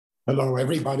Hello,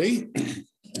 everybody.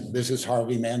 This is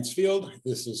Harvey Mansfield.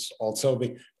 This is also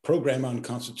the program on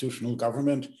constitutional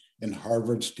government in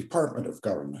Harvard's Department of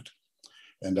Government.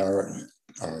 And our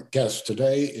guest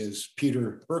today is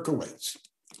Peter Berkowitz.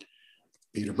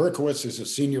 Peter Berkowitz is a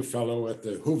senior fellow at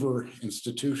the Hoover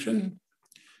Institution.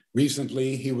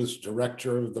 Recently, he was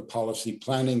director of the policy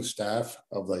planning staff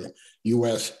of the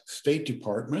US State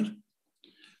Department,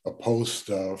 a post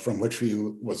from which he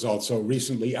was also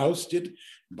recently ousted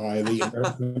by the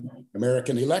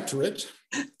American electorate.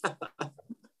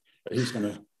 He's going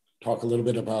to talk a little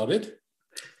bit about it.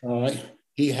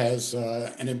 He has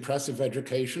an impressive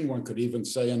education, one could even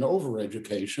say an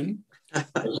overeducation.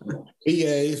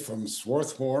 BA from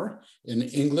Swarthmore in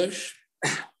English,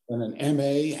 and an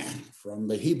MA from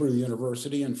the Hebrew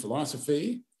University in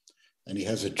philosophy. And he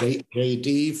has a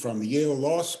JD from the Yale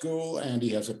Law School, and he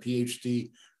has a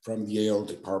PhD from the Yale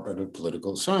Department of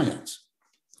Political Science.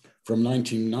 From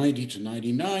 1990 to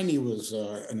 99, he was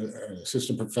an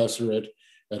assistant professor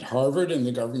at Harvard in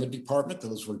the government department.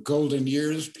 Those were golden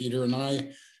years. Peter and I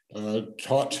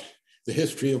taught the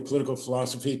history of political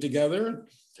philosophy together,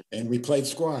 and we played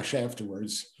squash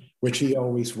afterwards, which he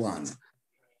always won.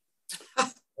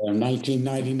 From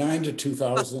 1999 to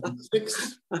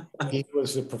 2006, he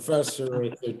was a professor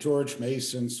at the George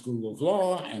Mason School of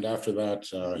Law, and after that,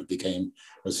 he became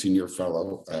a senior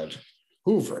fellow at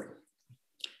Hoover.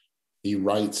 He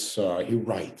writes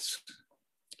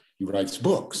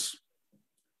books.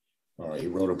 He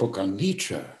wrote a book on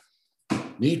Nietzsche,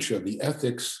 the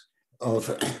ethics of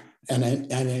an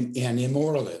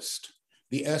immoralist.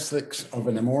 The ethics of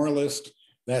an immoralist,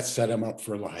 that set him up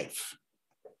for life.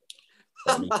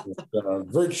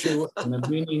 Virtue and the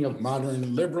Meaning of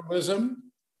Modern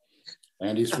Liberalism.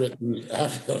 And he's written,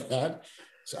 after that,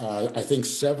 I think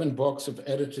 7 books of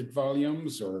edited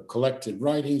volumes or collected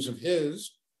writings of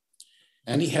his.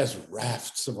 And he has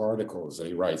rafts of articles that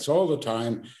he writes all the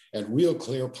time at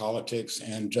RealClearPolitics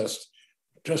and just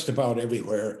about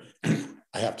everywhere,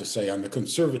 I have to say, on the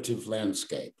conservative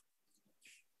landscape.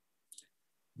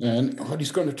 And what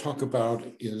he's going to talk about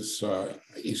is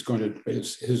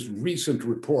his recent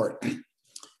report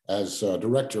as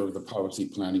director of the policy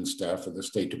planning staff of the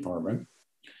State Department,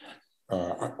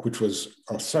 which was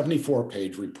a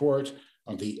 74-page report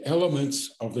on the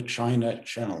elements of the China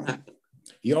challenge.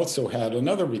 He also had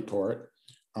another report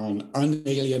on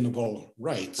unalienable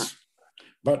rights,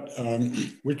 but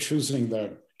we're choosing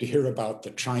to hear about the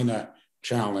China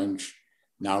challenge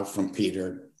now from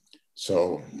Peter.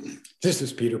 So this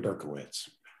is Peter Berkowitz.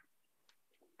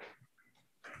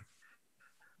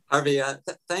 Harvey,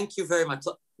 thank you very much.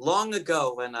 Long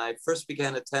ago, when I first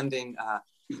began attending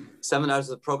seminars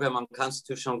of the program on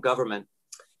constitutional government,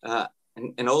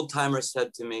 an old timer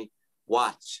said to me,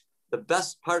 watch, the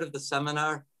best part of the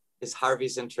seminar is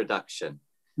Harvey's introduction.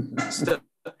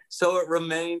 So it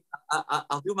remained,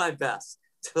 I'll do my best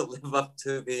to live up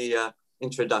to the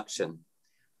introduction.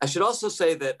 I should also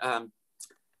say that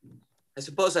I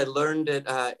suppose I learned it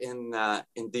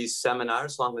in these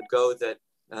seminars long ago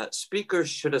that speakers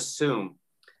should assume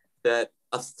that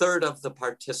a third of the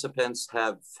participants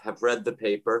have read the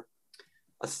paper,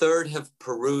 a third have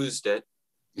perused it,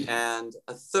 and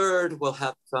a third will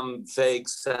have some vague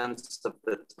sense of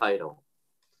the title,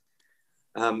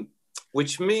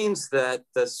 which means that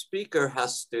the speaker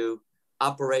has to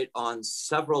operate on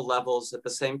several levels at the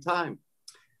same time,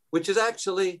 which is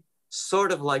actually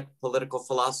sort of like political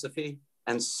philosophy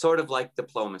and sort of like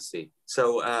diplomacy.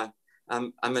 So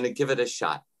I'm going to give it a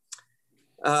shot.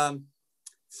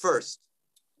 First,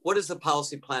 what is the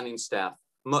policy planning staff?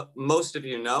 Most of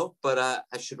you know, but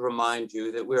I should remind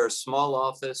you that we're a small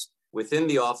office within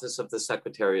the Office of the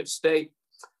Secretary of State.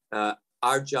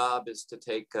 Our job is to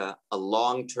take a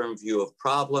long-term view of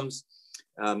problems.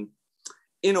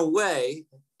 In a way,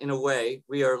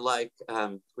 we are like,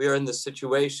 we are in the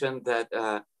situation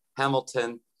that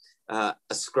Hamilton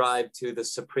ascribed to the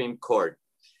Supreme Court.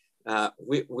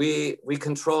 We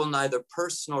control neither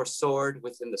purse nor sword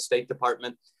within the State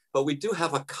Department, but we do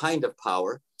have a kind of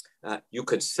power. You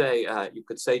could say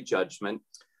judgment.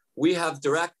 We have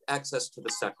direct access to the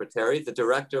secretary. The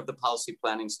director of the policy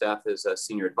planning staff is a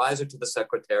senior advisor to the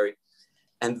secretary.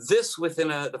 And this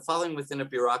the following within a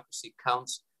bureaucracy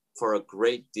counts for a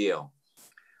great deal.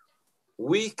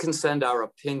 We can send our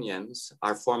opinions,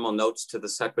 our formal notes to the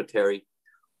secretary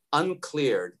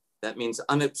uncleared. That means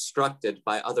unobstructed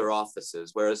by other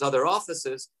offices, whereas other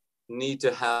offices need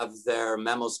to have their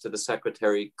memos to the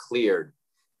secretary cleared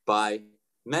by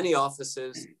many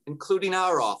offices, including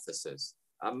our offices,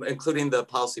 including the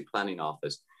policy planning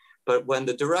office. But when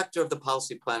the director of the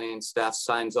policy planning staff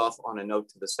signs off on a note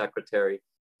to the secretary,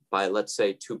 by, let's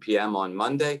say, 2 p.m. on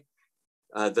Monday.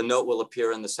 The note will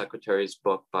appear in the secretary's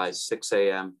book by 6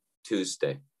 a.m.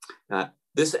 Tuesday.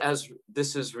 This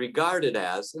is regarded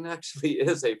as, and actually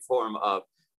is, a form of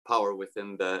power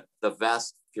within the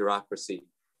vast bureaucracy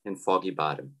in Foggy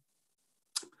Bottom.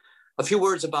 A few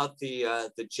words about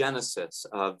the genesis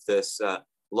of this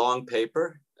long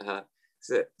paper.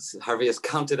 Harvey has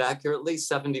counted accurately,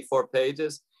 74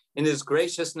 pages. In his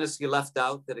graciousness, he left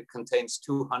out that it contains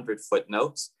 200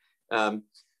 footnotes.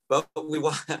 But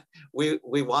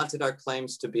we wanted our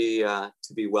claims to be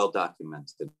well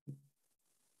documented.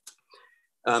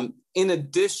 In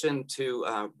addition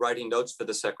to writing notes for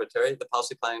the secretary, the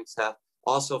policy planning staff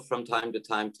also from time to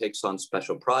time takes on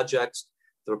special projects.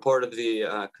 The report of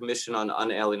the Commission on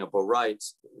Unalienable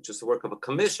Rights, which is the work of a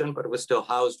commission, but it was still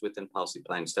housed within policy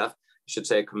planning staff. I should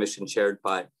say a commission chaired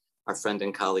by our friend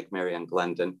and colleague, Marianne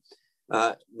Glendon.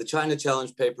 The China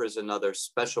Challenge paper is another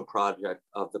special project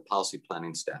of the policy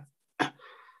planning staff.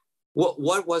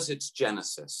 What was its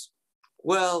genesis?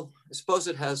 Well, I suppose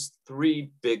it has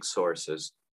three big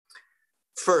sources.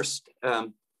 First,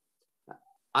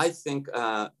 I think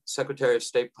Secretary of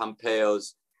State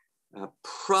Pompeo's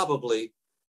probably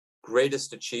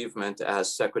greatest achievement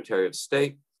as Secretary of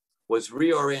State was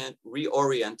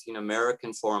reorienting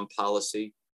American foreign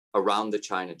policy around the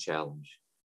China challenge.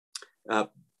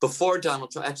 Before Donald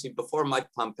Trump, actually before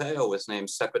Mike Pompeo was named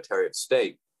Secretary of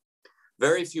State,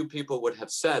 very few people would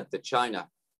have said that China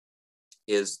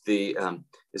is the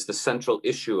central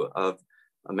issue of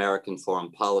American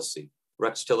foreign policy.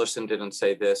 Rex Tillerson didn't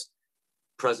say this.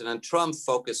 President Trump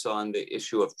focused on the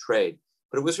issue of trade,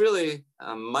 but it was really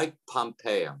Mike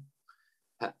Pompeo,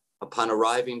 upon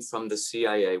arriving from the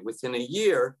CIA within a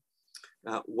year,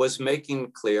 was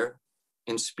making clear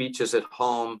in speeches at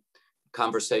home,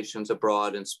 conversations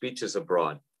abroad, and speeches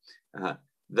abroad,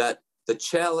 that the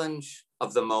challenge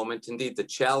of the moment, indeed the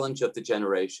challenge of the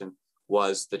generation,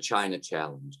 was the China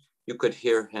challenge. You could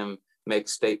hear him make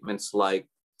statements like,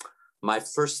 "My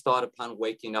first thought upon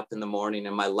waking up in the morning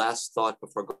and my last thought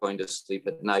before going to sleep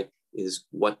at night is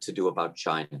what to do about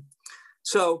China."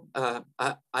 So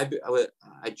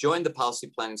I joined the policy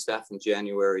planning staff in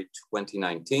January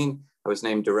 2019. I was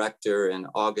named director in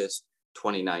August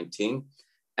 2019.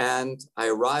 And I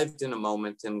arrived in a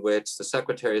moment in which the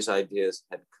secretary's ideas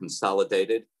had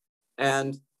consolidated.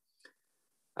 And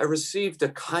I received a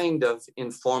kind of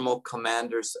informal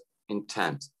commander's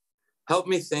intent. Help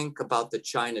me think about the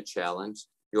China challenge.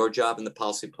 Your job in the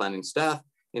policy planning staff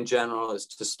in general is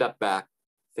to step back,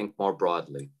 think more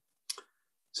broadly.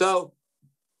 So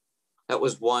that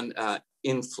was one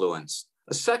influence.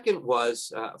 A second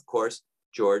was, of course,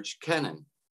 George Kennan.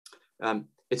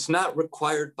 It's not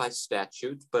required by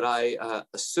statute, but I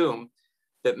assume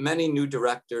that many new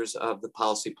directors of the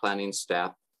policy planning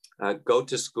staff go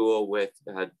to school with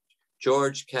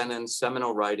George Kennan's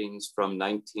seminal writings from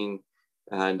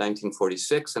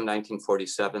 1946 and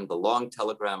 1947, The Long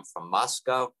Telegram from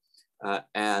Moscow,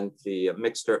 and the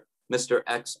Mr.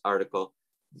 X article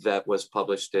that was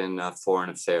published in Foreign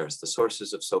Affairs, The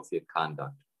Sources of Soviet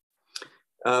Conduct.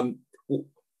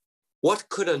 What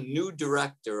could a new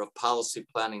director of policy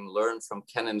planning learn from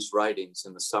Kennan's writings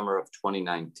in the summer of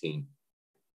 2019?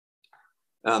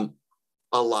 A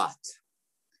lot.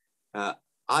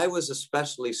 I was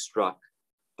especially struck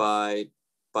by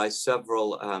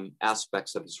several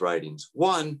aspects of his writings.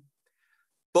 One,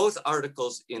 both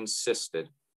articles insisted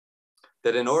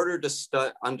that in order to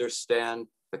understand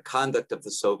the conduct of the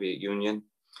Soviet Union,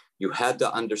 you had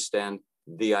to understand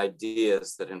the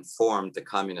ideas that informed the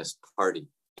Communist Party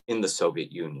in the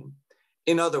Soviet Union.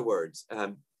 In other words,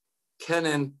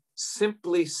 Kennan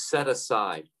simply set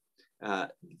aside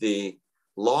the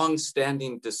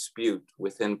long-standing dispute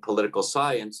within political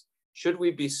science: should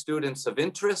we be students of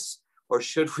interests, or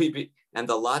should we be, and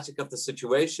the logic of the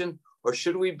situation, or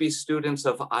should we be students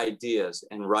of ideas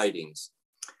and writings?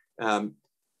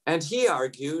 And he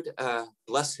argued,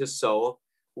 bless his soul,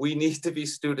 we need to be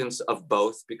students of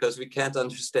both because we can't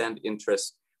understand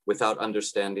interests without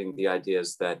understanding the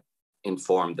ideas that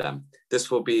inform them. This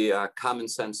will be common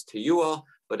sense to you all,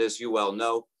 but as you well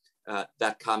know,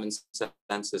 that common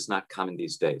sense is not common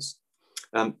these days.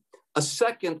 A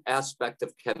second aspect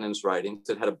of Kennan's writings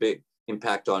that had a big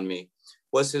impact on me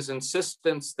was his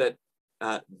insistence that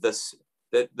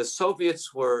the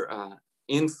Soviets were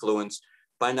influenced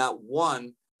by not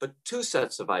one, but two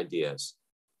sets of ideas.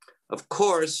 Of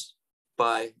course,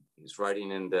 he's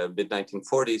writing in the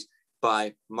mid-1940s,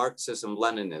 by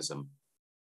Marxism-Leninism,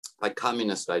 by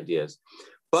communist ideas.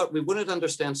 But we wouldn't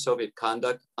understand Soviet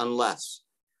conduct unless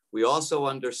we also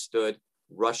understood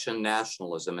Russian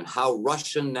nationalism and how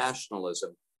Russian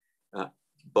nationalism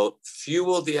both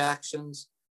fueled the actions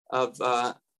of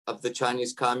the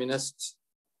Chinese communists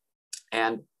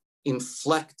and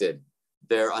inflected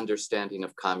their understanding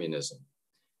of communism.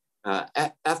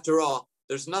 After all,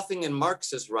 there's nothing in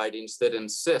Marx's writings that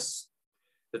insists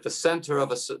that the center of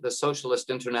the socialist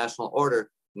international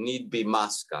order need be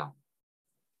Moscow.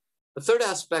 The third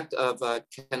aspect of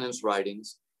Kennan's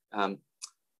writings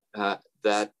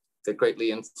that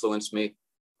greatly influenced me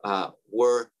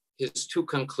was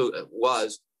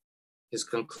his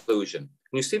conclusion.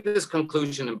 And you see this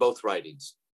conclusion in both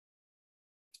writings.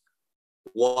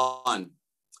 One,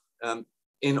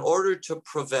 in order to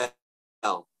prevail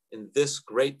in this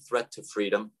great threat to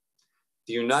freedom,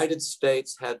 the United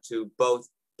States had to both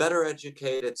better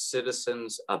educate its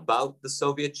citizens about the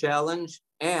Soviet challenge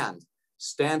and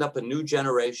stand up a new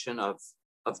generation of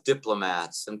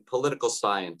diplomats and political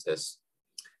scientists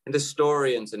and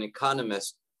historians and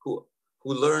economists who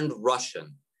learned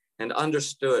Russian and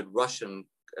understood Russian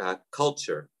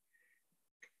culture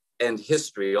and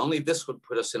history. Only this would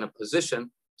put us in a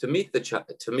position to meet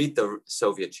the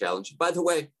Soviet challenge. By the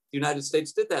way, the United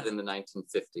States did that in the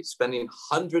 1950s, spending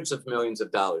hundreds of millions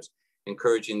of dollars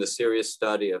encouraging the serious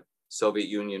study of Soviet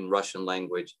Union, Russian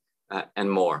language,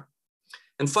 and more.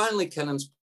 And finally,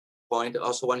 Kennan's point,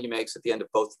 also one he makes at the end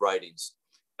of both writings.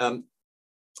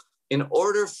 In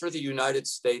order for the United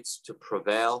States to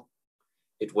prevail,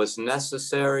 it was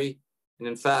necessary, and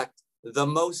in fact, the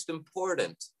most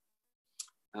important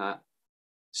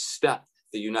step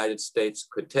the United States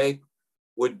could take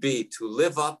would be to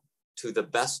live up to the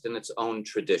best in its own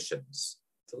traditions,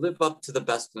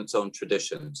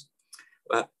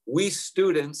 we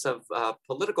students of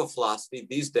political philosophy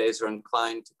these days are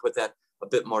inclined to put that a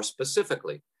bit more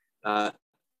specifically. That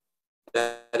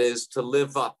is to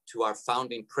live up to our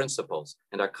founding principles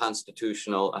and our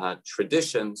constitutional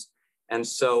traditions. And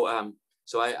so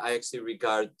I actually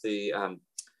regard the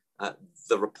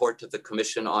report of the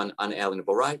Commission on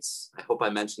Unalienable Rights, I hope I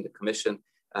mentioned the commission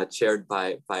chaired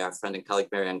by our friend and colleague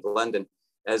Marianne Glendon,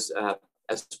 as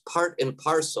part and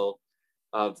parcel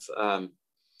of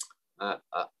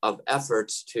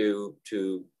efforts to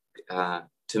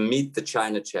meet the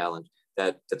China challenge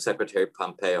that Secretary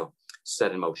Pompeo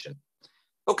set in motion.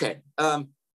 Okay,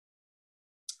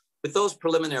 with those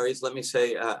preliminaries, let me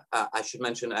say, I should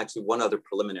mention actually one other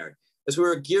preliminary. As we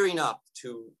were gearing up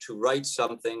to write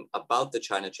something about the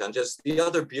China challenge, as the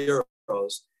other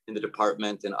bureaus in the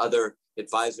department and other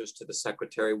advisors to the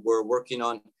secretary were working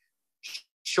on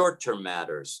short-term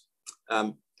matters.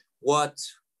 What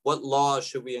laws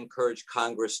should we encourage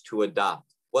Congress to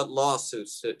adopt? What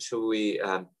lawsuits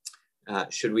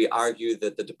should we argue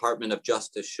that the Department of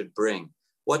Justice should bring?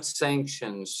 What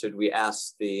sanctions should we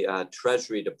ask the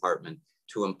Treasury Department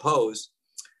to impose?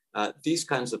 These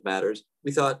kinds of matters,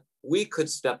 we thought we could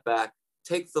step back,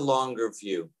 take the longer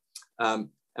view. And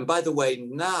by the way,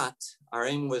 our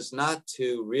aim was not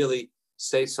to really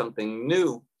say something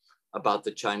new about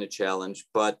the China challenge,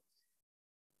 but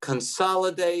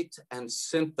consolidate and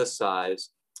synthesize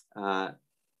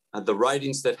the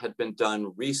writings that had been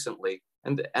done recently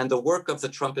and the work of the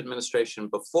Trump administration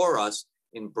before us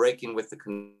in breaking with the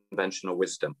conventional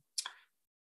wisdom.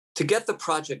 To get the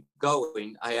project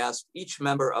going, I asked each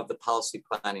member of the policy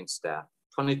planning staff,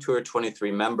 22 or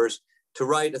 23 members, to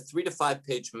write a 3 to 5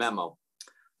 page memo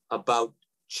about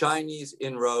Chinese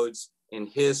inroads in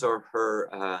his or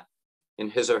her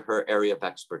area of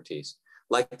expertise.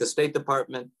 Like the State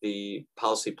Department, the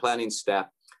policy planning staff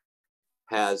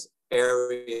has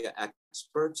area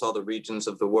experts, all the regions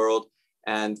of the world,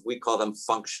 and we call them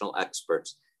functional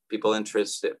experts. People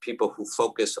who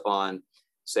focus on,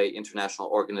 say, international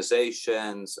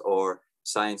organizations or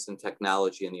science and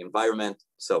technology and the environment,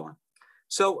 so on.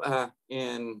 So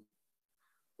in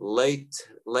late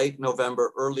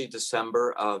November, early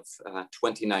December of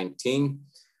 2019,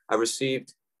 I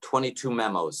received 22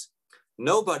 memos.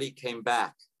 Nobody came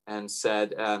back and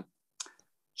said,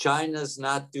 China's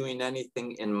not doing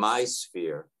anything in my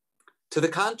sphere. To the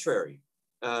contrary,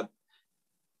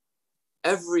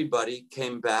 everybody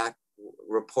came back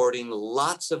reporting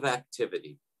lots of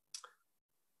activity,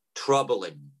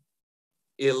 troubling,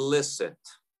 illicit,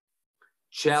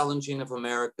 challenging of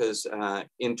America's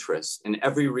interests in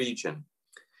every region.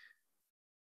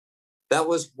 That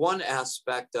was one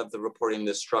aspect of the reporting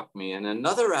that struck me. And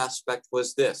another aspect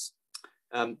was this.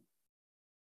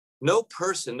 No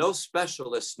person, no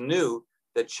specialist knew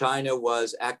that China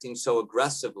was acting so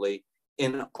aggressively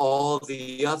in all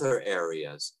the other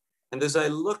areas. And as I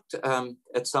looked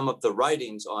at some of the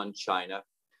writings on China,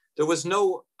 there was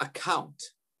no account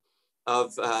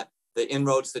of the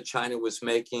inroads that China was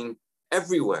making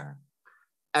everywhere.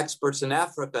 Experts in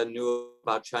Africa knew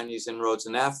about Chinese inroads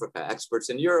in Africa. Experts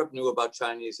in Europe knew about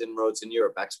Chinese inroads in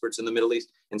Europe. Experts in the Middle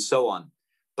East, and so on.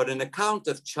 But an account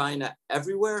of China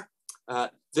everywhere,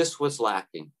 this was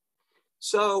lacking.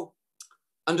 So,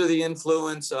 under the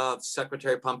influence of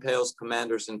Secretary Pompeo's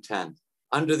commander's intent,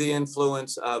 under the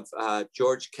influence of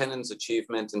George Kennan's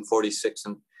achievement in 46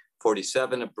 and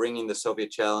 47 of bringing the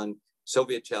Soviet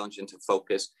challenge into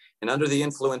focus, and under the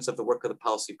influence of the work of the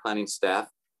policy planning staff,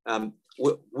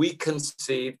 we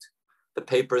conceived the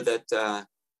paper that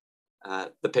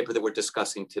we're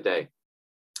discussing today.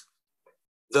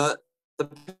 The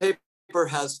paper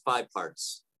has 5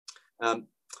 parts.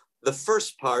 The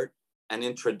first part, an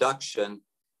introduction,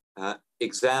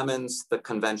 examines the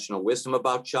conventional wisdom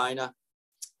about China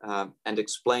and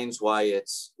explains why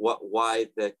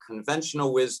the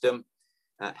conventional wisdom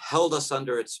held us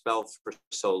under its spell for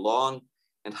so long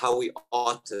and how we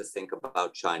ought to think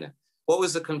about China. What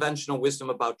was the conventional wisdom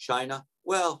about China?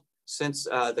 Well, since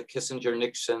the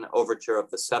Kissinger-Nixon overture of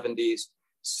the 70s,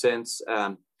 since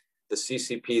the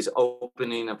CCP's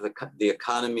opening of the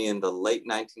economy in the late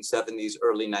 1970s,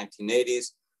 early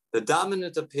 1980s, the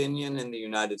dominant opinion in the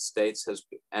United States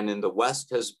and in the West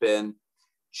has been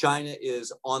China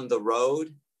is on the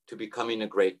road to becoming a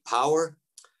great power.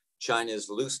 China is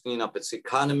loosening up its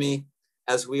economy.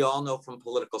 As we all know from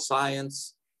political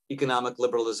science, economic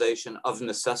liberalization of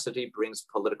necessity brings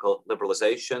political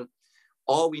liberalization.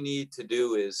 All we need to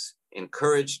do is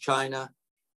encourage China,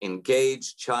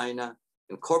 engage China,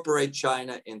 incorporate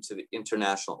China into the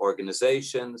international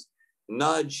organizations,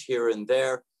 nudge here and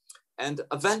there, and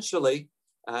eventually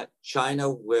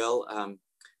China will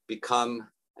become,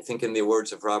 I think in the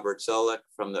words of Robert Zoellick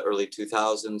from the early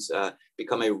 2000s,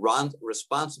 become a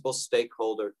responsible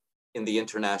stakeholder in the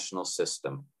international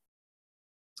system.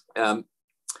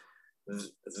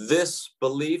 This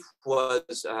belief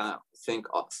was, I think,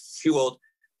 fueled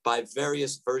by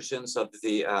various versions of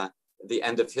the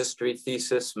end of history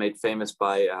thesis made famous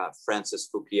by Francis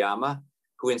Fukuyama,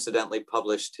 who incidentally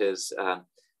published his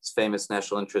famous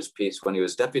national interest piece when he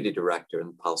was deputy director in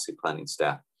the policy planning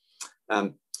staff.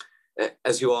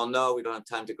 As you all know, we don't have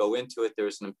time to go into it.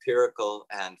 There's an empirical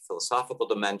and philosophical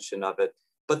dimension of it.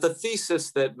 But the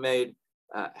thesis that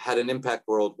had an impact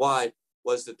worldwide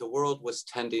was that the world was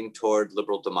tending toward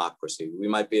liberal democracy. We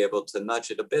might be able to nudge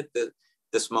it a bit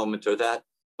this moment or that,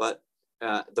 but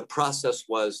the process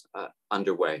was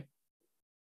underway.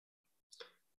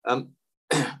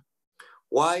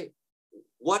 What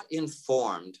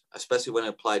informed, especially when it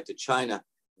applied to China,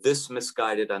 this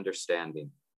misguided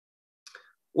understanding?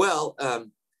 Well,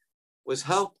 was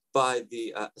helped by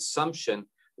the assumption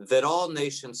that all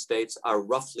nation states are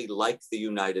roughly like the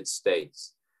United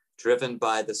States, driven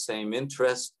by the same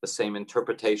interest, the same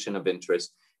interpretation of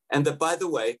interest. And that, by the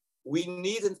way, we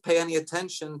needn't pay any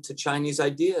attention to Chinese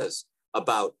ideas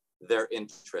about their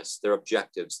interests, their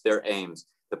objectives, their aims,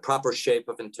 the proper shape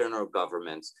of internal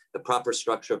governments, the proper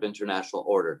structure of international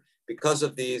order. Because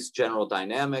of these general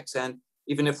dynamics, and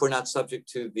even if we're not subject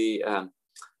to the,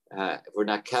 we're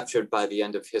not captured by the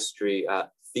end of history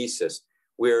thesis,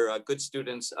 we're good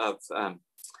students of,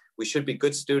 we should be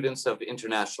good students of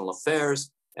international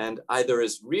affairs. And either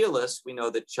as realists, we know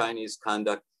that Chinese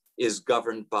conduct is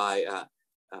governed by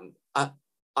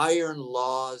iron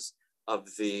laws of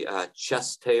the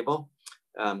chess table,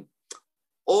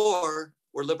 or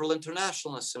we're liberal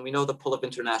internationalists, and we know the pull of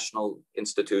international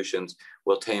institutions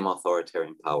will tame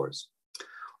authoritarian powers.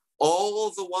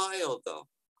 All the while, though,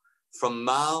 from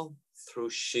Mao through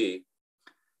Xi,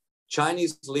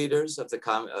 Chinese leaders of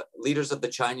the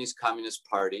Chinese Communist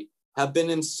Party have been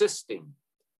insisting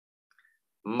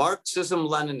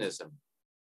Marxism-Leninism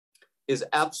is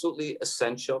absolutely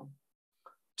essential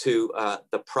to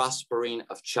the prospering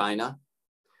of China.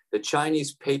 The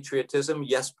Chinese patriotism,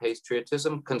 yes,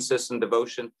 patriotism consists in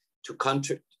devotion to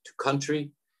country,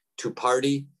 to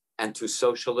party, and to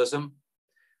socialism.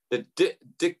 The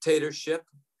dictatorship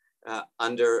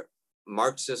under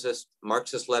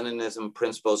Marxist-Leninism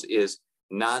principles is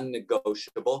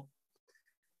non-negotiable.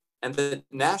 And the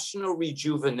national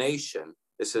rejuvenation,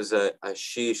 this is a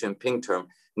Xi Jinping term,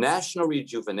 national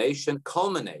rejuvenation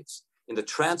culminates in the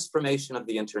transformation of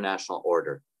the international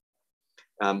order.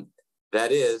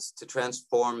 That is, to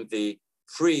transform the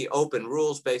free, open,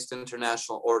 rules-based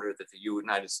international order that the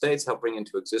United States helped bring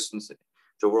into existence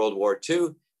after World War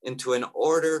II into an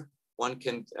order,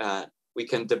 we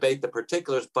can debate the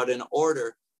particulars, but an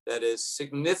order that is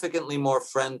significantly more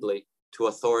friendly to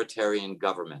authoritarian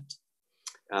government,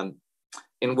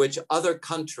 in which other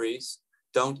countries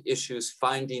don't issue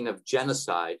finding of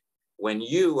genocide when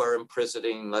you are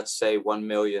imprisoning, let's say, 1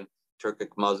 million Turkic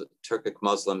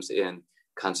Muslims in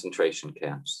concentration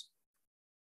camps.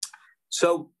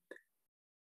 So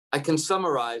I can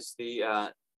summarize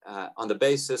on the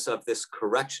basis of this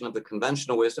correction of the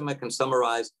conventional wisdom, I can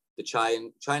summarize the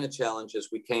China challenge as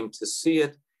we came to see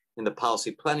it in the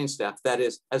policy planning staff. That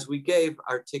is, as we gave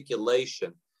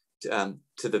articulation to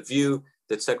the view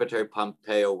that Secretary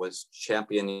Pompeo was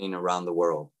championing around the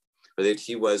world, or that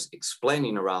he was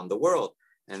explaining around the world,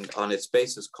 and on its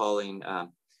basis calling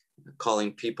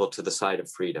people to the side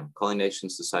of freedom, calling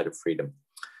nations to the side of freedom.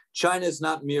 China is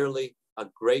not merely a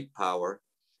great power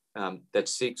that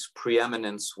seeks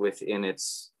preeminence within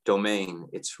its domain,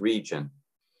 its region.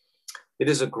 It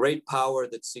is a great power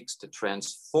that seeks to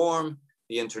transform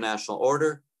the international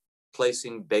order,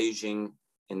 placing Beijing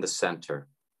in the center.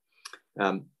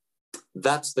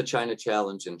 That's the China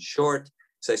challenge in short.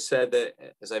 As I said,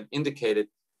 as I've indicated,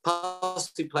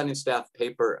 policy planning staff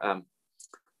paper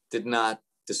did not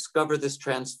discover this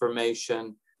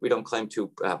transformation. We don't claim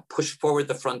to push forward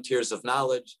the frontiers of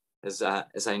knowledge, as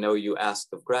I know you ask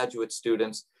of graduate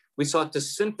students. We sought to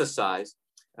synthesize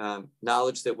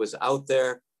knowledge that was out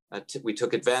there. We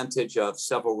took advantage of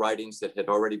several writings that had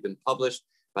already been published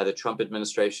by the Trump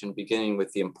administration, beginning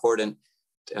with the important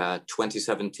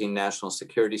 2017 National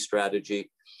Security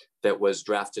Strategy that was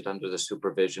drafted under the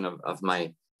supervision of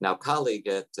my now colleague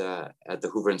at the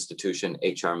Hoover Institution,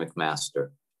 H.R.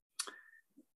 McMaster.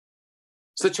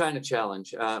 It's the China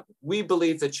challenge. We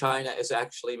believe that China is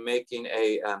actually making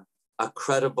a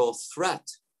credible threat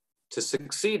to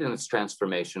succeed in its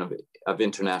transformation of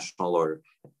international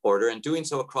order, and doing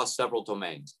so across several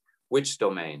domains. Which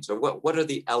domains, or what are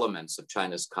the elements of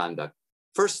China's conduct?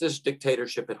 First, there's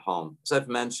dictatorship at home. As I've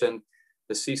mentioned,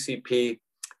 the CCP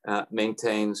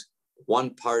maintains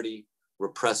one-party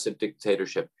repressive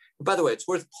dictatorship. And by the way, it's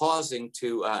worth pausing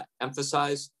to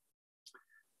emphasize,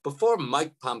 before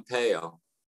Mike Pompeo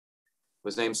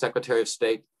was named Secretary of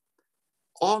State,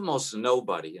 almost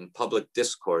nobody in public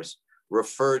discourse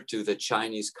referred to the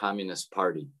Chinese Communist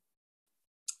Party.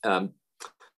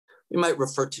 We might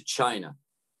refer to China,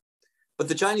 but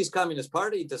the Chinese Communist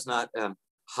Party does not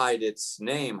hide its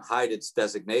name, hide its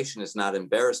designation, is not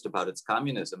embarrassed about its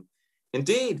communism.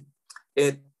 Indeed,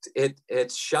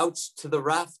 it shouts to the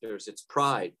rafters its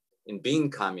pride in being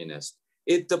communist.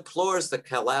 It deplores the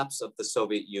collapse of the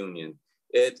Soviet Union.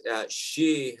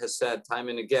 Xi has said time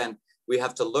and again, we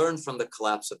have to learn from the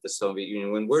collapse of the Soviet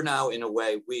Union. When we're now, in a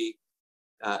way,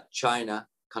 China,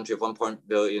 country of 1.4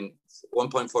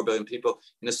 billion people,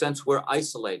 in a sense, we're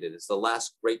isolated as the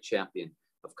last great champion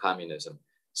of communism.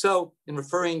 So in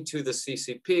referring to the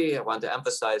CCP, I want to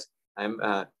emphasize, I'm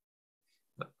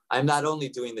not only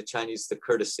doing the Chinese the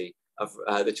courtesy of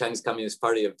the Chinese Communist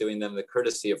Party, of doing them the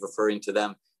courtesy of referring to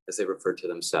them as they refer to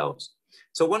themselves.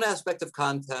 So one aspect of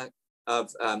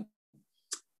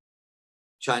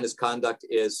China's conduct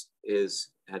is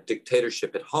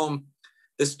dictatorship at home.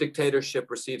 This dictatorship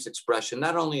receives expression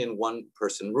not only in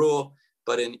one-person rule,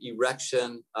 but in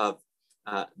erection of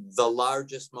the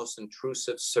largest, most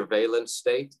intrusive surveillance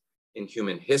state in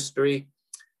human history,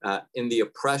 in the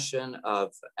oppression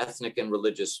of ethnic and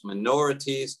religious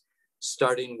minorities,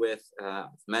 starting with,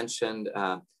 mentioned,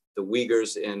 the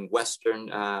Uyghurs in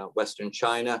Western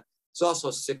China. There's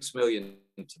also 6 million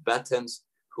Tibetans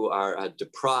who are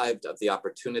deprived of the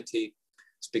opportunity to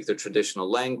speak their traditional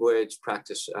language,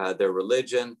 practice their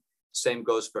religion. Same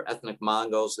goes for ethnic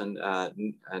Mongols in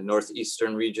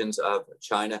northeastern regions of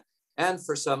China, and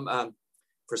for some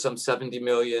 70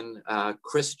 million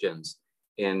Christians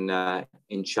in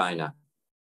China.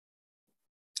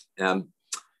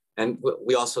 And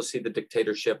we also see the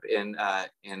dictatorship in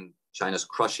China's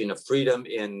crushing of freedom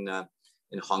in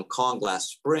Hong Kong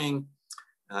last spring,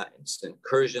 its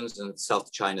incursions in the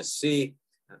South China Sea,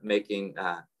 making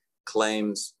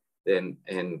claims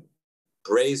in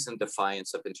brazen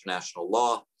defiance of international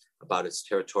law about its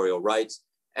territorial rights,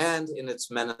 and in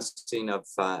its menacing of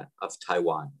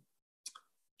Taiwan.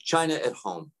 China at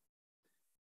home.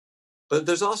 But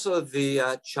there's also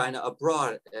the China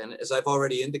abroad. And as I've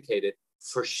already indicated,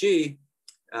 for Xi,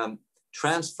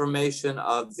 transformation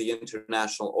of the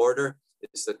international order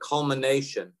is the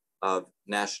culmination of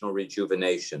national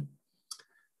rejuvenation.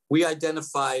 We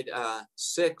identified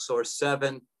 6 or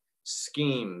 7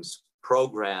 schemes,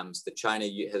 programs that China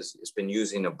has been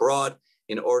using abroad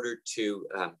in order to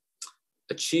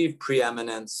achieve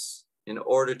preeminence, in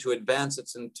order to advance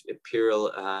its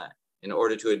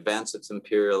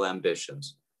imperial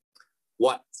ambitions.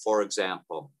 What, for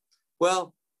example?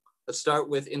 Well, let's start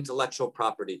with intellectual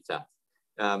property theft.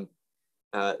 The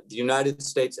United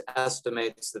States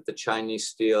estimates that the Chinese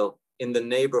steal in the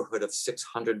neighborhood of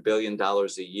 $600 billion a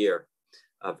year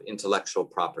of intellectual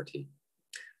property.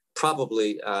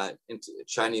 probably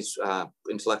Chinese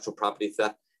intellectual property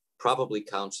theft probably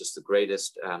counts as the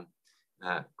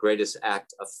greatest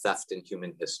act of theft in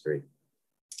human history.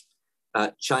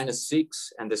 China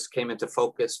seeks, and this came into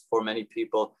focus for many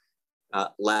people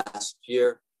last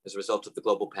year as a result of the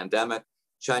global pandemic,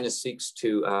 China seeks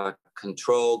to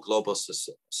control global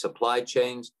supply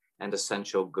chains and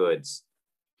essential goods.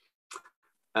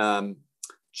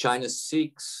 China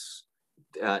seeks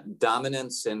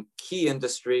dominance in key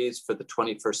industries for the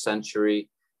 21st century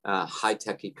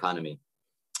high-tech economy.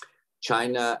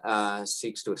 China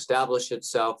seeks to establish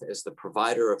itself as the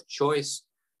provider of choice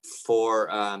for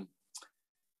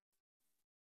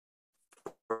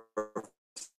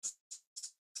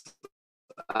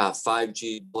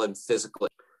 5G and physical.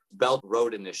 Belt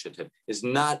Road Initiative is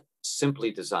not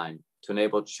simply designed to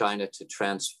enable China to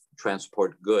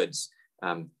transport goods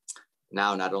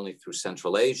now not only through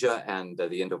Central Asia and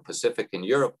the Indo-Pacific and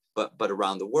Europe, but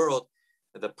around the world.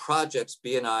 The projects,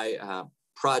 B&I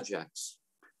projects,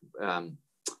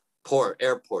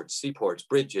 airports, seaports,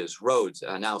 bridges, roads,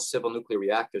 now civil nuclear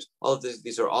reactors, all of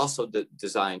these are also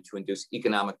designed to induce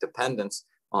economic dependence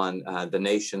on the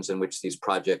nations in which these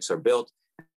projects are built,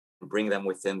 bring them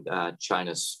within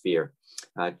China's sphere.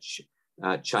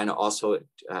 China also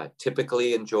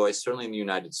typically enjoys, certainly in the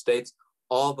United States,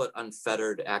 all but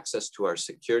unfettered access to our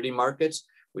security markets,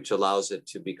 which allows it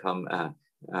to become,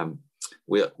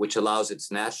 which allows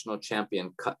its national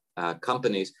champion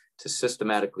companies to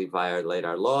systematically violate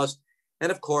our laws.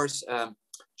 And of course,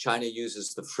 China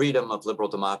uses the freedom of liberal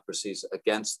democracies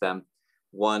against them.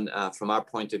 One, from our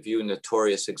point of view,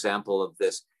 notorious example of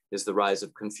this is the rise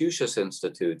of Confucius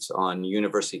Institutes on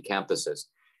university campuses.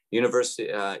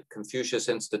 Confucius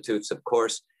Institutes, of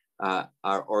course,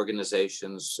 are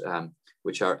organizations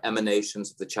which are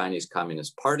emanations of the Chinese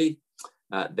Communist Party.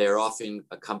 They're often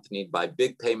accompanied by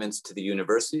big payments to the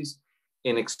universities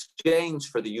in exchange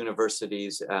for the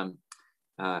universities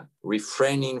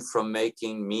refraining from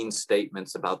making mean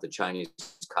statements about the Chinese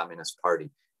Communist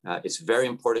Party. It's very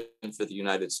important for the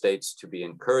United States to be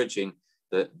encouraging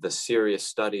the serious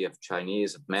study of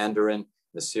Chinese, of Mandarin,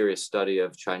 the serious study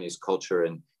of Chinese culture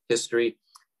and history.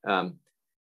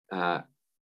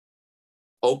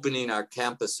 Opening our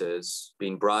campuses,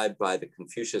 being bribed by the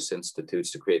Confucius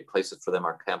Institutes to create places for them,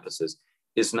 our campuses,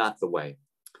 is not the way.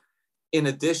 In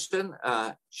addition,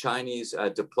 Chinese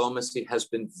diplomacy has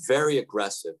been very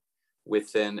aggressive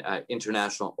within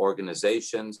international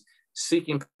organizations,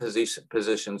 seeking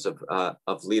positions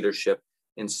of leadership,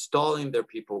 installing their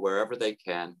people wherever they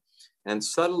can, and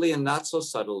subtly and not so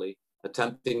subtly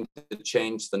attempting to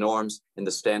change the norms and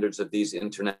the standards of these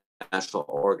international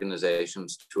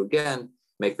organizations to, again,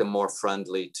 make them more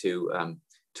friendly to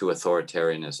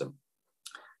authoritarianism.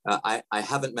 I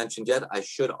haven't mentioned yet, I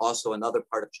should also, another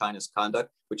part of China's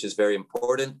conduct, which is very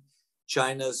important,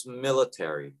 China's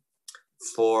military.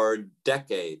 For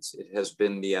decades, it has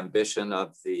been the ambition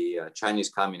of the Chinese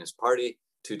Communist Party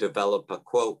to develop a,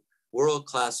 quote,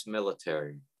 world-class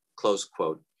military, close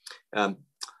quote.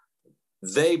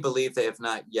 They believe they have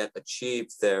not yet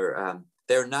achieved their,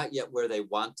 they're not yet where they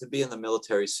want to be in the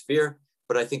military sphere,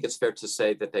 but I think it's fair to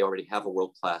say that they already have a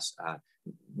world-class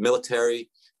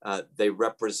military. They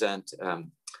represent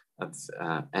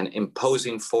an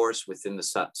imposing force within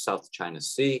the South China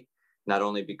Sea, not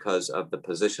only because of the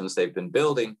positions they've been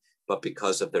building, but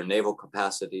because of their naval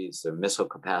capacities, their missile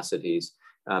capacities.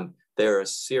 They're a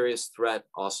serious threat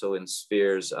also in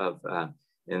spheres of,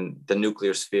 in the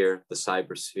nuclear sphere, the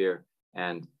cyber sphere,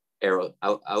 and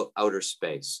outer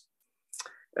space.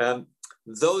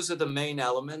 Those are the main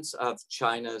elements of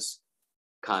China's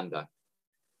conduct.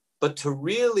 But to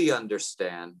really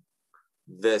understand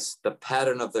this, the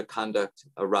pattern of their conduct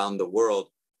around the world,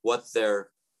 what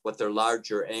their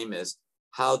larger aim is,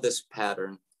 how this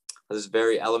pattern, these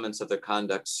very elements of their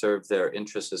conduct serve their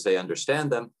interests as they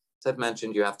understand them. As I've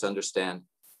mentioned, you have to understand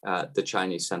the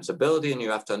Chinese sensibility, and you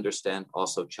have to understand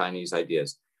also Chinese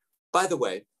ideas. By the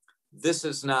way, this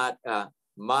is not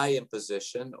my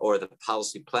imposition or the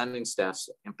policy planning staff's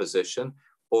imposition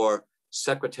or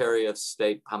Secretary of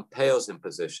State Pompeo's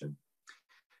imposition.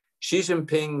 Xi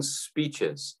Jinping's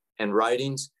speeches and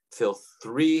writings fill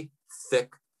 3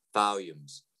 thick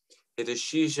volumes. It is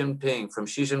Xi Jinping, from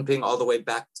Xi Jinping all the way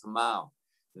back to Mao.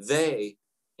 They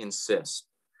insist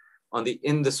on the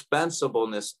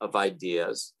indispensableness of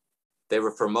ideas. They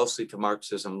refer mostly to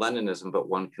Marxism, Leninism, but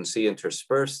one can see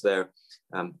interspersed there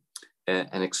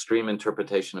an extreme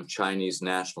interpretation of Chinese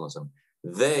nationalism.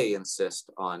 They insist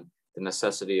on the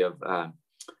necessity of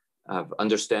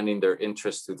understanding their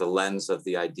interests through the lens of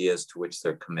the ideas to which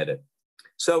they're committed.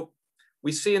 So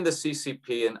we see in the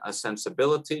CCP a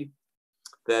sensibility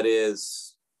that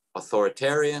is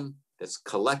authoritarian, that's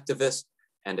collectivist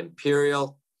and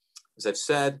imperial. As I've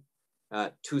said,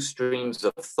 two streams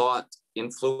of thought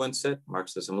influence it: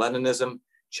 Marxism, Leninism,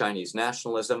 Chinese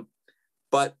nationalism.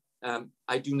 But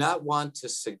I do not want to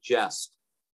suggest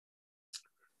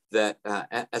that,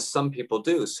 as some people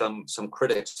do, some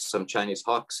critics, some China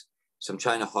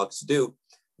hawks do,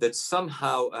 that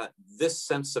somehow this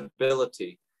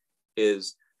sensibility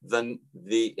is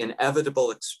the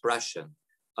inevitable expression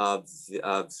of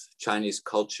Chinese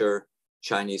culture,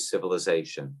 Chinese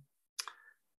civilization.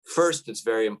 First, it's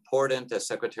very important, as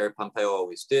Secretary Pompeo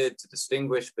always did, to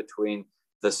distinguish between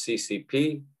the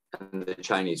CCP and the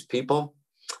Chinese people.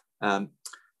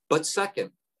 But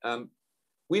second,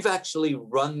 we've actually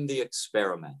run the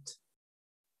experiment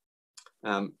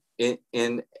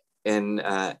in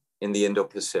the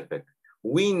Indo-Pacific.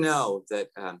 We know that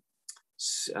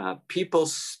people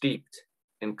steeped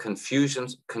in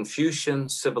Confucian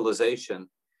civilization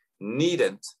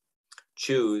needn't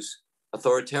choose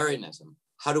authoritarianism.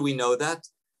 How do we know that?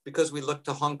 Because we look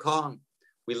to Hong Kong,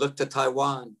 we look to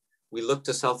Taiwan, we look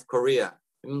to South Korea,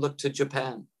 we look to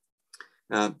Japan.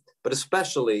 But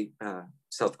especially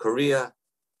South Korea,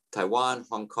 Taiwan,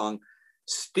 Hong Kong,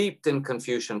 steeped in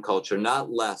Confucian culture,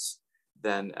 not less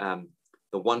than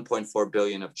the 1.4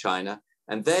 billion of China,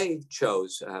 and they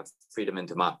chose freedom and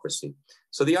democracy.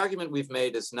 So the argument we've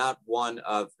made is not one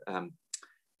of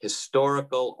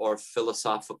historical or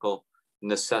philosophical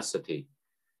necessity.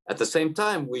 At the same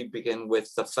time, we begin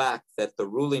with the fact that the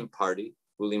ruling party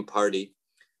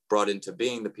brought into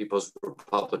being the People's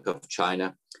Republic of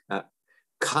China,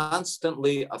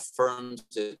 constantly affirms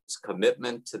its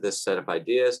commitment to this set of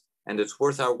ideas, and it's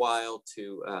worth our while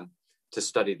to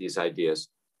study these ideas.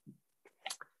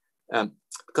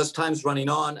 Because time's running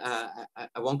on,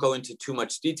 I won't go into too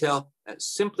much detail,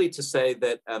 simply to say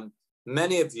that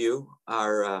many of you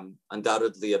are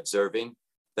undoubtedly observing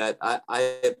that I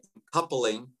am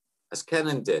coupling, as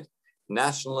Kennan did,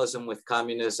 nationalism with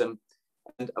communism.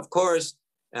 And of course,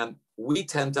 we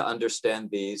tend to understand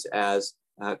these as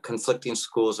conflicting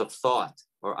schools of thought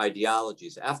or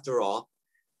ideologies. After all,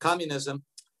 communism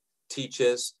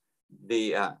teaches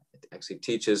the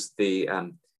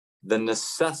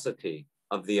necessity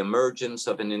of the emergence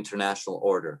of an international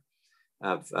order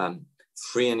of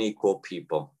free and equal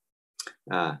people,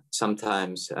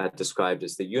 sometimes described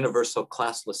as the universal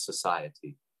classless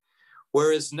society.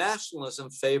 Whereas nationalism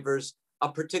favors a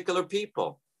particular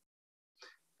people.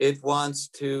 It wants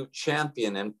to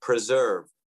champion and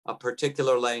preserve a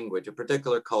particular language, a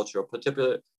particular culture, a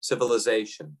particular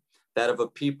civilization, that of a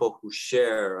people who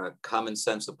share a common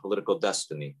sense of political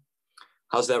destiny.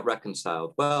 How's that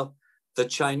reconciled? Well, the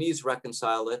Chinese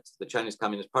reconcile it, the Chinese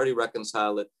Communist Party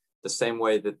reconcile it the same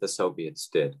way that the Soviets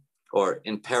did, or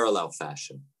in parallel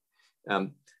fashion.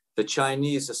 The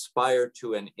Chinese aspire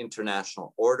to an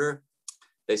international order.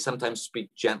 They sometimes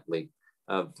speak gently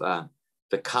of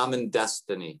the common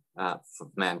destiny of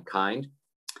mankind,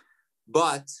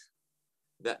 but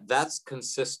that's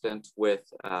consistent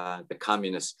with the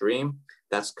communist dream.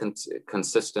 That's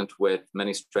consistent with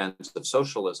many strands of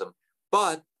socialism,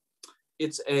 but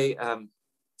it's a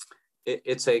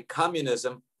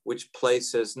communism which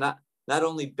places not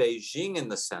only Beijing in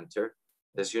the center.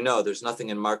 As you know, there's nothing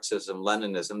in Marxism,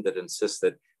 Leninism that insists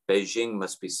that Beijing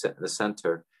must be the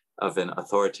center of an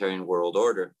authoritarian world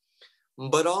order,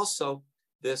 but also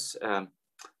this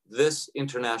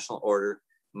international order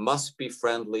must be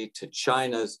friendly to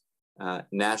China's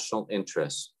national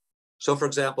interests. So, for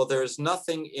example, there is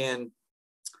nothing in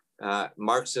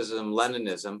Marxism,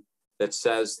 Leninism that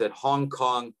says that Hong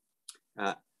Kong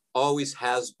always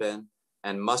has been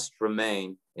and must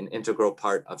remain an integral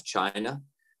part of China.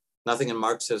 Nothing in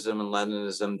Marxism and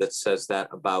Leninism that says that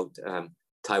about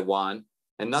Taiwan,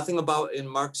 and nothing about in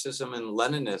Marxism and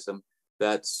Leninism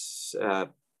that's,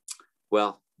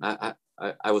 well,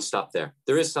 I will stop there.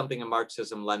 There is something in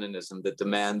Marxism, Leninism that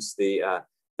demands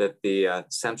that the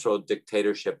central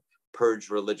dictatorship purge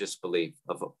religious belief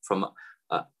from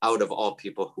out of all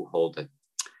people who hold it.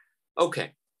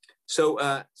 Okay, so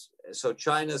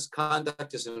China's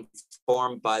conduct is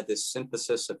informed by this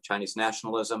synthesis of Chinese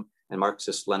nationalism and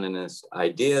Marxist-Leninist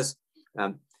ideas.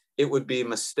 It would be a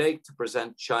mistake to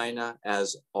present China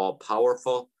as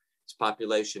all-powerful. Its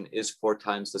population is 4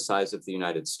 times the size of the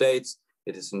United States.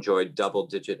 It has enjoyed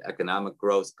double-digit economic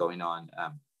growth going on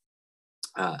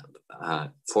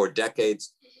for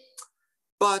decades.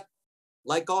 But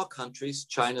like all countries,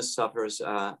 China suffers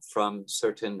from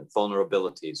certain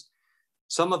vulnerabilities.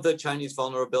 Some of the Chinese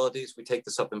vulnerabilities, we take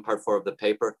this up in part 4 of the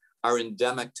paper, are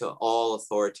endemic to all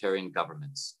authoritarian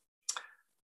governments.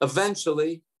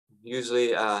 Eventually,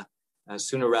 usually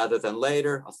sooner rather than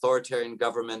later. Authoritarian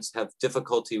governments have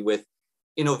difficulty with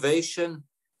innovation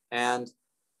and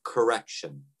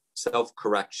correction,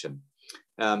 self-correction.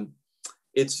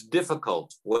 It's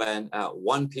difficult when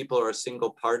one people or a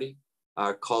single party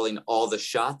are calling all the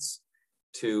shots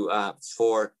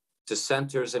for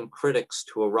dissenters and critics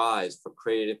to arise, for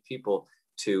creative people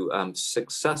to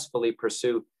successfully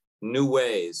pursue new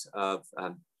ways of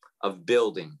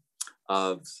building,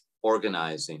 of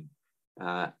organizing,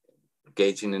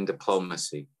 engaging in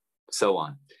diplomacy, so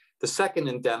on. The second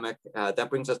endemic, that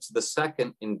brings us to the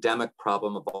second endemic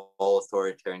problem of all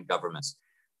authoritarian governments,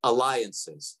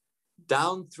 alliances.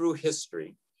 Down through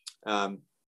history,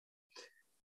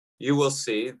 you will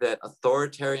see that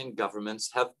authoritarian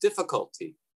governments have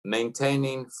difficulty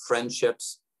maintaining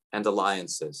friendships and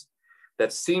alliances.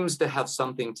 That seems to have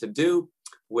something to do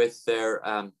with their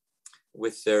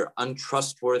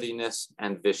untrustworthiness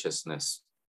and viciousness.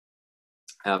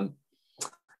 And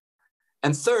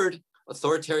third,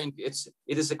 it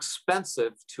is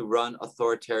expensive to run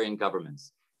authoritarian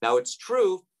governments. Now, it's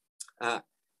true,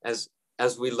 as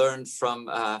we learned from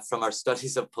our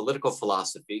studies of political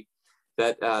philosophy,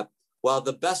 that while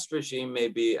the best regime may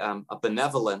be a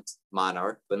benevolent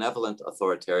monarch, benevolent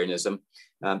authoritarianism,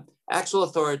 actual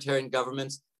authoritarian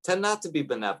governments tend not to be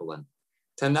benevolent,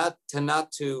 tend not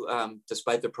to,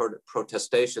 despite their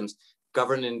protestations,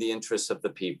 govern in the interests of the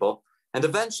people. And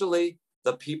eventually,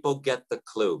 the people get the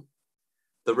clue.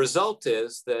 The result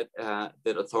is that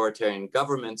authoritarian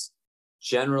governments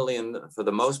generally, and for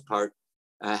the most part,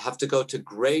 have to go to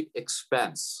great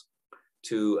expense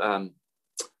to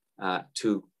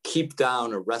keep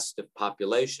down a restive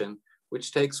population,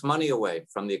 which takes money away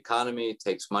from the economy,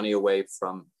 takes money away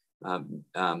from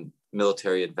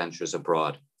military adventures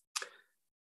abroad.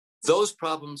 Those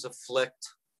problems afflict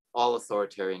all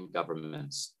authoritarian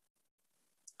governments.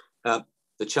 The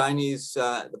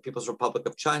People's Republic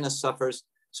of China suffers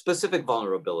specific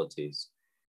vulnerabilities,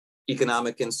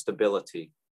 economic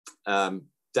instability,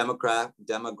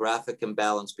 demographic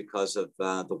imbalance because of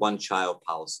the one-child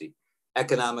policy,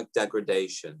 economic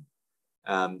degradation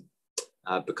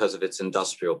because of its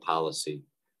industrial policy,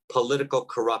 political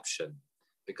corruption,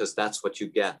 because that's what you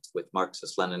get with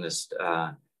Marxist-Leninist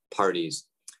parties,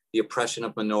 the oppression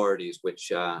of minorities,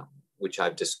 which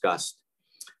I've discussed.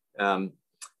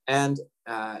 And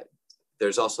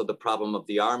there's also the problem of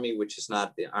the army, which is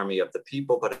not the army of the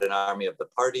people, but an army of the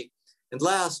party. And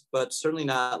last, but certainly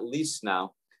not least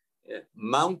now,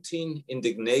 mounting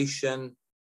indignation,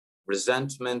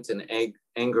 resentment, and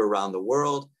anger around the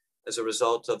world as a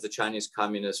result of the Chinese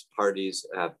Communist Party's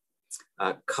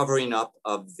covering up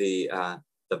of the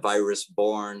virus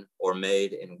born or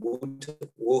made in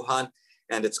Wuhan,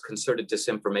 and its concerted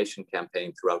disinformation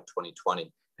campaign throughout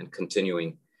 2020 and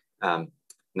continuing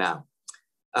now.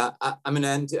 I'm going to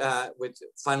end with a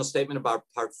final statement about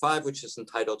part 5, which is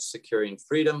entitled Securing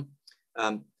Freedom.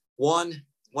 One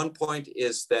point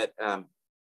is that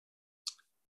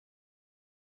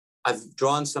I've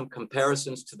drawn some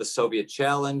comparisons to the Soviet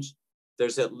challenge.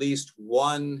 There's at least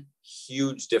one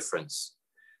huge difference.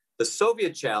 The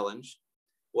Soviet challenge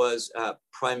was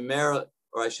primarily,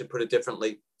 or I should put it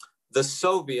differently, the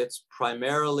Soviets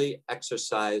primarily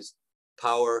exercised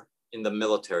power in the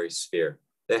military sphere.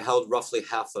 They held roughly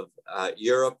half of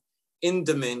Europe in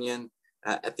dominion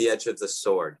at the edge of the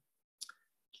sword.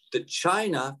 The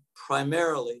China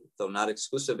primarily, though not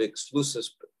exclusive,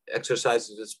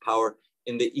 exercises its power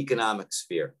in the economic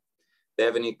sphere. They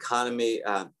have an economy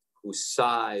whose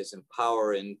size and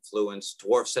power and influence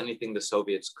dwarfs anything the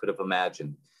Soviets could have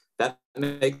imagined. That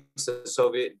makes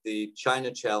the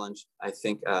China challenge, I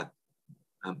think,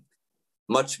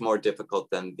 much more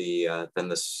difficult than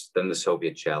the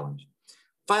Soviet challenge.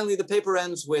 Finally, the paper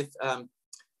ends with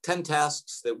 10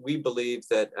 tasks that we believe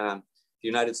that the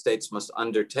United States must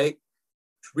undertake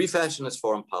to refashion its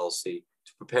foreign policy,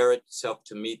 to prepare itself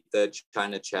to meet the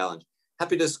China challenge.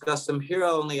 Happy to discuss them. Here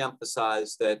I'll only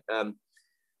emphasize that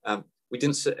we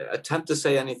didn't attempt to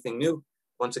say anything new.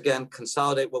 Once again,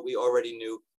 consolidate what we already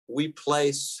knew. We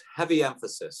place heavy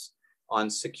emphasis on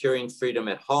securing freedom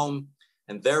at home,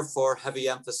 and therefore heavy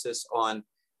emphasis on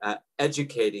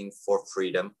educating for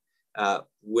freedom,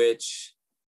 which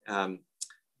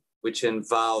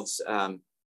involves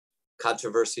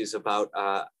controversies about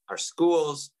our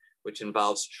schools, which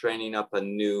involves training up a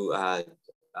new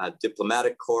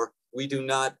diplomatic corps. We do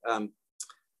not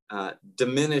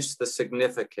diminish the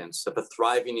significance of a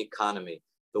thriving economy,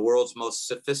 the world's most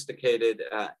sophisticated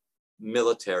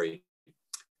military,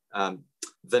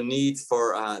 the need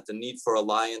for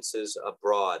alliances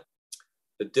abroad,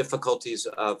 the difficulties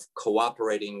of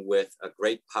cooperating with a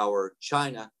great power,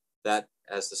 China, that,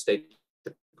 as the State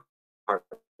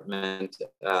Department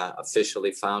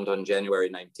officially found on January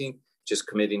 19th, just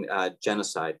committing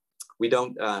genocide. We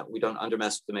don't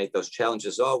underestimate those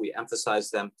challenges at all. We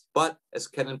emphasize them. But as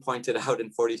Kenan pointed out in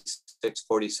 46,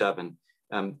 47,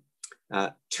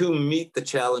 to meet the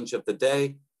challenge of the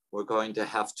day, we're going to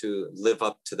have to live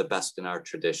up to the best in our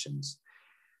traditions.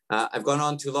 I've gone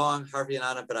on too long, Harvey and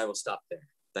Anna, but I will stop there.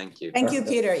 Thank you. Thank you,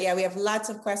 Peter. Yeah, we have lots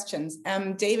of questions.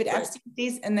 David Great. Epstein,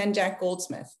 please, and then Jack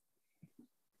Goldsmith.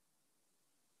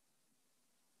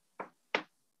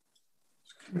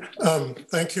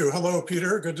 Thank you. Hello,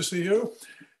 Peter. Good to see you.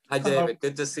 Hi, David.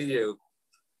 Good to see you.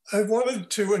 I wanted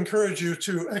to encourage you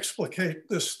to explicate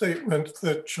this statement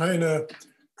that China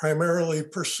primarily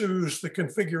pursues the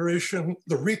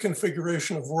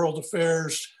reconfiguration of world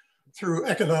affairs through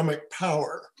economic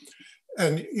power.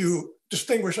 And you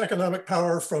distinguish economic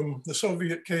power from the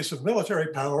Soviet case of military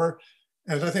power.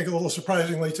 And I think a little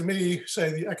surprisingly to me,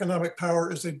 say the economic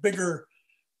power is a bigger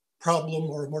problem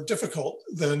or more difficult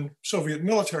than Soviet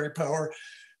military power.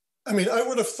 I mean, I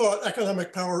would have thought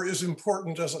economic power is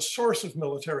important as a source of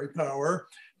military power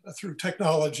through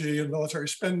technology and military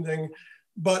spending,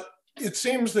 but it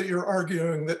seems that you're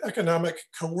arguing that economic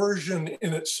coercion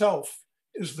in itself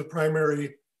is the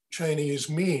primary Chinese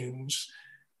means.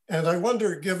 And I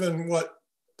wonder, given what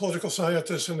political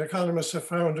scientists and economists have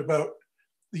found about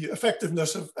the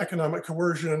effectiveness of economic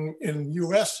coercion in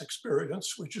US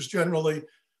experience, which is generally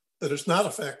that it's not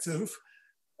effective,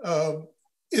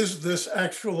 is this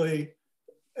actually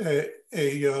a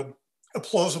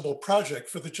plausible project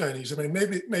for the Chinese? I mean,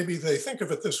 maybe they think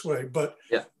of it this way, but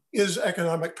yeah. Is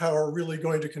economic power really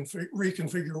going to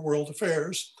reconfigure world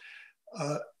affairs?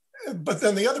 But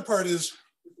then the other part is,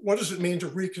 what does it mean to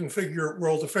reconfigure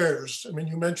world affairs? I mean,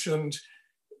 you mentioned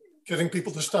getting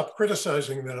people to stop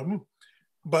criticizing them,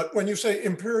 but when you say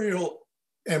imperial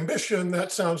ambition,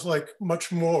 that sounds like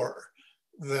much more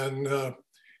than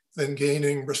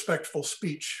gaining respectful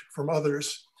speech from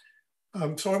others.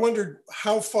 So I wondered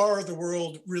how far the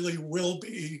world really will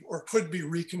be or could be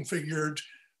reconfigured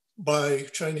by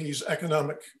Chinese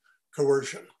economic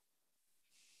coercion.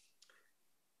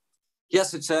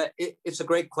 Yes, it's a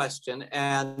great question,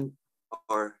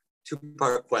 or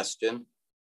two-part question.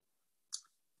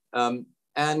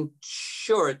 And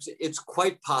sure, it's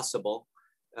quite possible,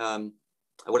 I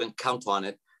wouldn't count on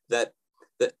it, that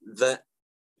the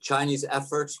Chinese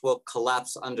efforts will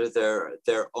collapse under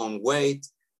their own weight.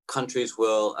 Countries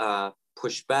will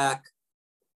push back.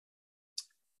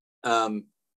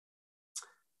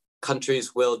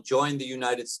 Countries will join the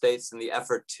United States in the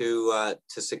effort to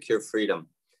secure freedom.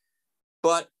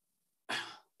 But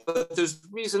there's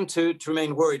reason to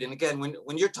remain worried. And again,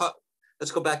 when you're talking,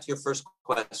 let's go back to your first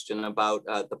question about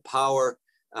the power,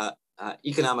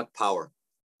 economic power.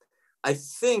 I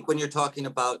think when you're talking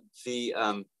about the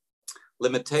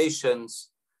limitations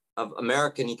of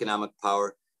American economic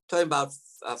power, talking about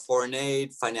foreign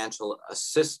aid, financial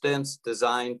assistance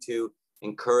designed to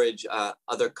encourage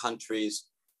other countries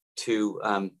to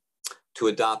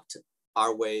adopt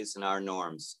our ways and our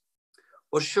norms.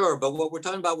 Well, sure, but what we're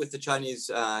talking about with the Chinese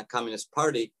Communist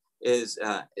Party is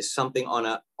something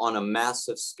on a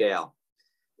massive scale.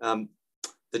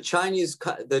 The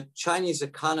Chinese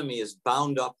economy is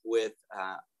bound up with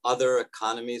other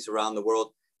economies around the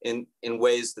world in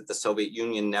ways that the Soviet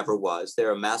Union never was.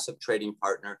 They're a massive trading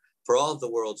partner for all of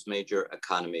the world's major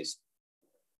economies.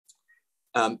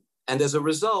 And as a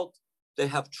result, they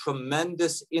have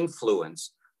tremendous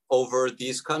influence over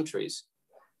these countries,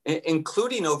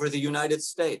 including over the United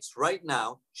States. Right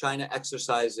now, China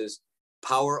exercises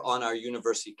power on our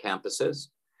university campuses.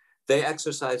 They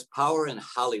exercise power in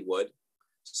Hollywood,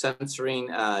 censoring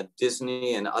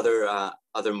Disney and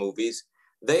other movies.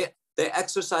 They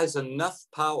exercise enough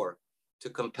power to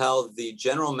compel the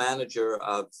general manager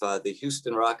of the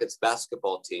Houston Rockets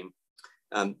basketball team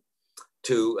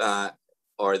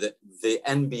or the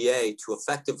NBA to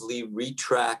effectively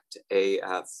retract a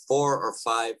 4 or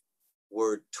 5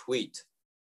 word tweet,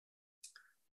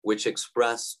 which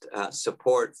expressed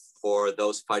support for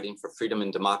those fighting for freedom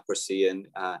and democracy in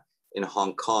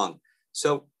Hong Kong.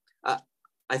 So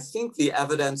I think the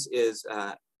evidence is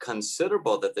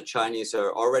considerable that the Chinese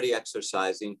are already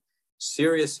exercising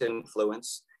serious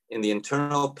influence in the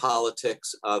internal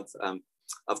politics of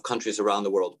countries around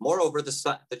the world. Moreover,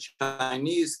 the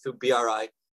Chinese, through BRI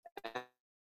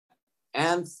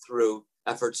and through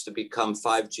efforts to become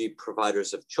 5G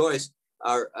providers of choice,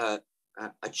 are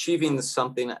achieving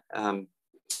something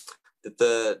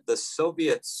that the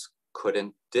Soviets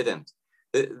didn't.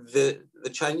 The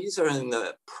Chinese are in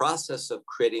the process of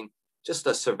creating just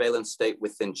a surveillance state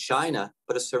within China,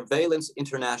 but a surveillance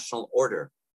international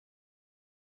order.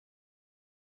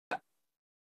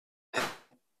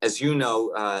 as you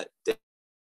know,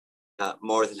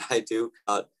 more than I do,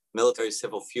 military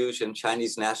civil fusion,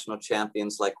 Chinese national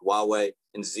champions like Huawei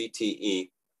and ZTE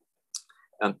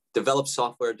develop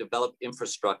software, develop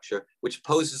infrastructure, which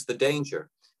poses the danger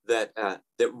that,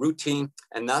 that routine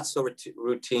and not so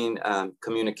routine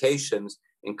communications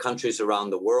in countries around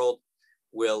the world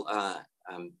will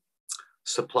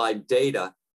supply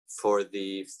data for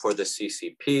the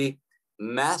CCP,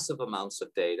 massive amounts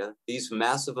of data. These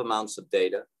massive amounts of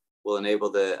data will enable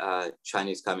the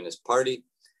Chinese Communist Party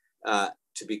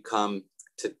to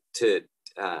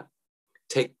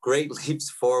take great leaps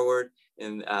forward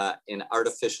in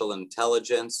artificial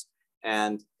intelligence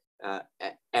and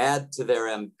add to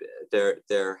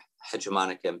their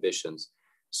hegemonic ambitions.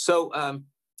 So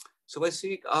I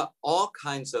see all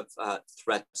kinds of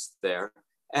threats there.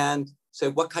 And so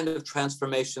what kind of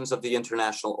transformations of the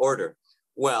international order?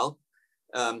 Well,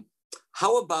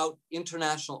 how about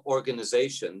international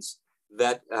organizations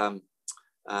that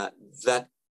that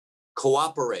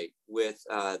cooperate with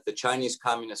the Chinese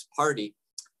Communist Party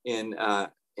in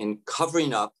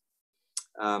covering up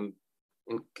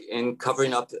in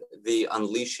covering up the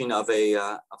unleashing of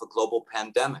a global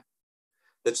pandemic,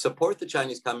 that support the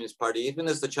Chinese Communist Party, even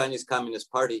as the Chinese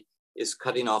Communist Party is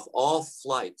cutting off all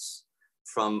flights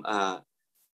from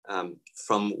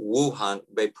Wuhan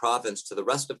Hubei province to the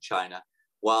rest of China,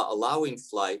 while allowing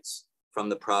flights from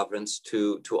the province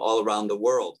to all around the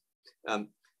world.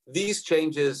 These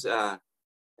changes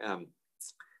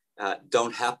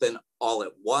don't happen all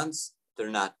at once. They're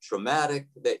not dramatic.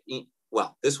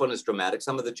 Well, this one is dramatic.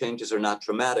 Some of the changes are not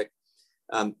dramatic,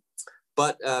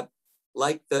 but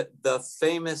like the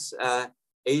famous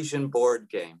Asian board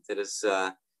game that is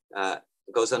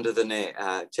goes under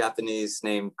the Japanese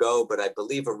name Go, but I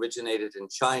believe originated in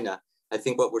China. I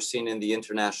think what we're seeing in the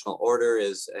international order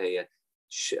is a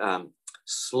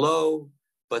slow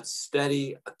but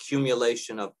steady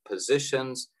accumulation of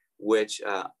positions, which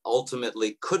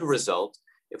ultimately could result,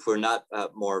 if we're not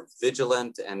more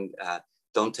vigilant and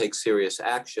don't take serious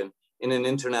action, in an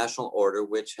international order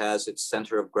which has its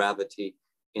center of gravity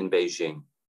in Beijing.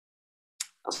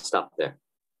 I'll stop there.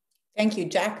 Thank you.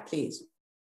 Jack, please.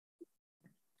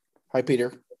 Hi,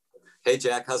 Peter. Hey,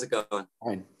 Jack, how's it going?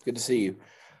 Fine, good to see you.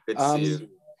 Good to see you.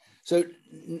 So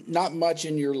not much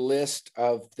in your list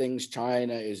of things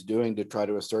China is doing to try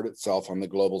to assert itself on the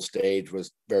global stage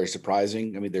was very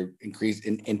surprising. I mean, they're increased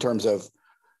in terms of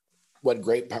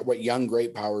what young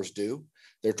great powers do.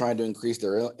 They're trying to increase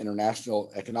their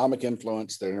international economic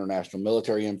influence, their international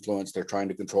military influence. They're trying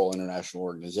to control international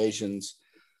organizations.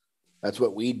 That's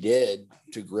what we did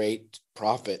to great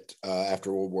profit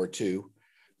after World War II.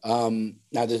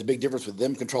 Now, there's a big difference with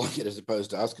them controlling it as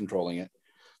opposed to us controlling it.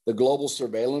 The global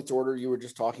surveillance order you were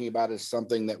just talking about is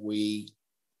something that we,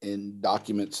 in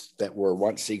documents that were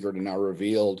once secret and now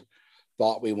revealed,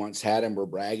 thought we once had and were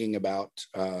bragging about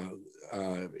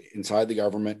inside the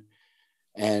government.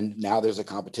 And now there's a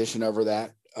competition over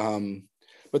that.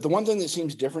 But the one thing that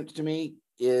seems different to me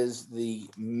is the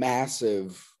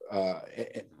massive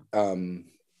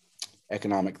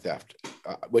economic theft.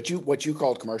 What you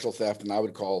called commercial theft, and I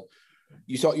would call,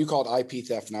 you called IP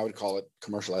theft, and I would call it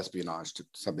commercial espionage, to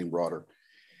something broader.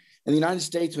 In the United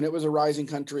States, when it was a rising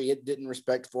country, it didn't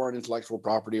respect foreign intellectual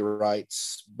property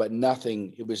rights, but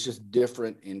nothing. It was just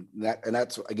different in that, and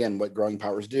that's again what growing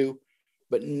powers do,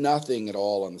 but nothing at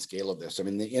all on the scale of this. I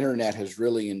mean, the internet has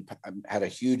really had a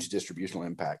huge distributional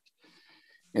impact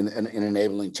in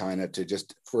enabling China to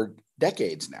just, for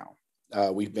decades now.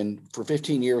 For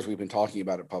 15 years, we've been talking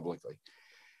about it publicly.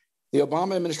 The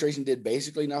Obama administration did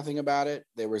basically nothing about it.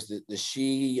 There was the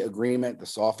Xi agreement, the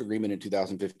soft agreement in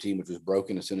 2015, which was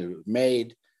broken as soon as it was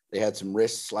made. They had some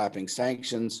wrist-slapping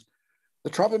sanctions. The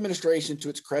Trump administration, to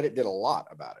its credit, did a lot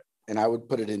about it. And I would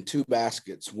put it in two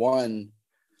baskets. One,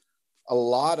 a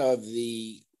lot of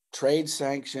the trade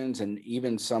sanctions and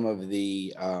even some of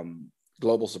the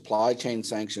global supply chain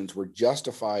sanctions were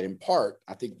justified in part.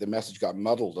 I think the message got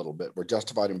muddled a little bit. Were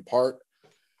justified in part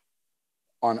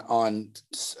on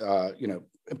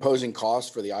imposing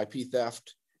costs for the IP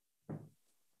theft,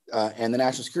 and the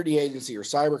National Security Agency, or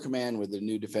Cyber Command, with the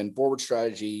new Defend Forward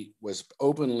strategy, was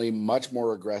openly much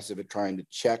more aggressive at trying to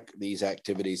check these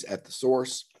activities at the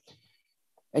source.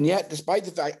 And yet, despite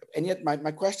the fact,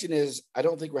 my question is, I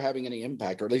don't think we're having any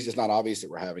impact, or at least it's not obvious that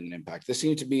we're having an impact. This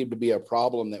seems to be a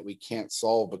problem that we can't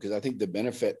solve, because I think the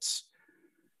benefits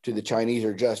to the Chinese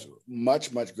are just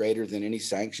much, much greater than any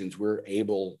sanctions we're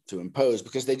able to impose,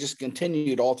 because they just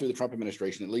continued all through the Trump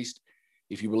administration, at least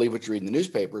if you believe what you read in the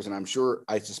newspapers. And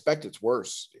I suspect it's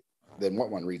worse than what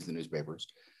one reads in the newspapers.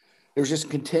 There's just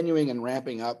continuing and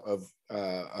ramping up of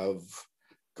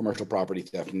commercial property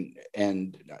theft,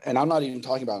 and I'm not even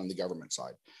talking about on the government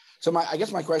side. So I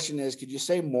guess my question is, could you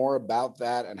say more about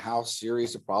that and how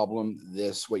serious a problem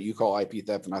this, what you call IP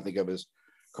theft, and I think of as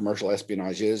commercial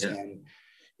espionage is? Yeah. And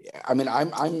I mean,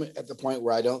 I'm at the point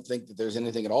where I don't think that there's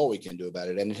anything at all we can do about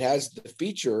it. And it has the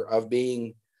feature of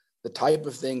being the type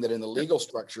of thing that in the legal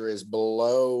structure is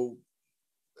below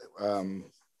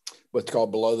what's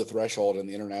called below the threshold in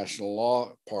the international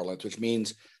law parlance, which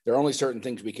means there are only certain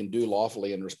things we can do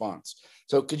lawfully in response.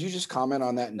 So could you just comment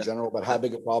on that in general about how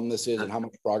big a problem this is and how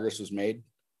much progress was made?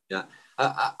 Yeah,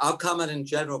 I'll comment in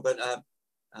general, but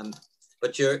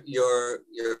your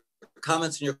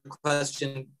comments and your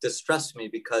question distress me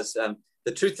because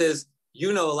the truth is,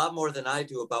 you know a lot more than I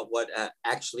do about what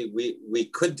actually we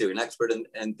could do, an expert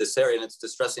in this area, and it's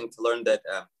distressing to learn that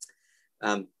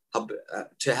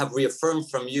to have reaffirmed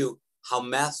from you how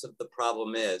massive the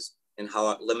problem is and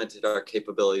how limited our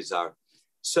capabilities are.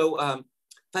 So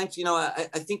thanks, I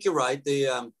think you're right.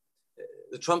 The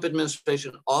Trump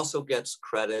administration also gets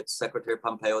credit, Secretary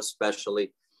Pompeo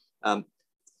especially,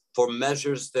 for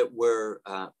measures that were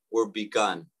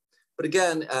begun. But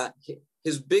again,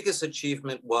 his biggest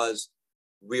achievement was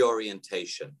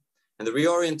reorientation. And the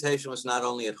reorientation was not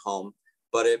only at home,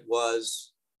 but it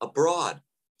was abroad.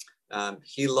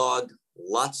 He logged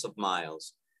lots of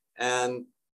miles. And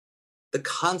the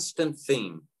constant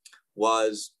theme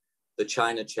was the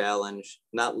China challenge,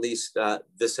 not least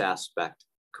this aspect,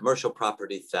 commercial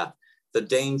property theft, the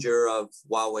danger of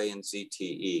Huawei and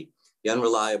ZTE, the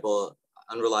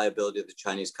unreliability of the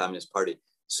Chinese Communist Party.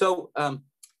 So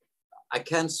I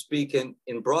can speak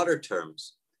in broader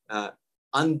terms.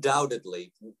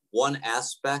 Undoubtedly, one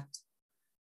aspect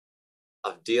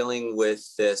of dealing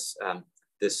with this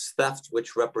theft,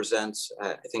 which represents,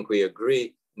 I think we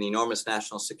agree, an enormous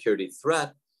national security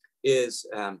threat, is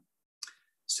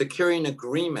securing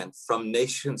agreement from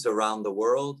nations around the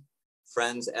world,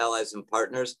 friends, allies, and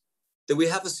partners, that we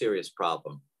have a serious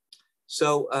problem.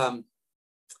 So,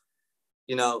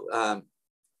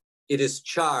 it is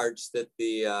charged that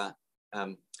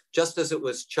just as it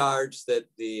was charged that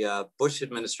the Bush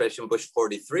administration, Bush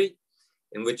 43,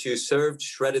 in which you served,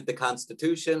 shredded the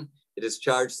Constitution, it is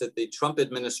charged that the Trump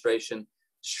administration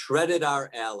shredded our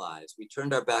allies. We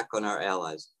turned our back on our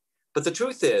allies. But the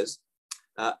truth is,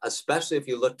 especially if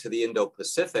you look to the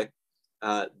Indo-Pacific,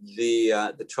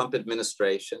 the Trump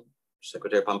administration,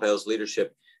 Secretary Pompeo's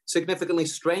leadership, significantly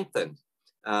strengthened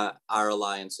our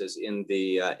alliances in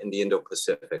the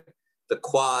Indo-Pacific. The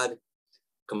Quad,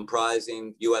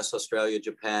 comprising U.S., Australia,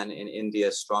 Japan, and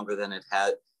India, stronger than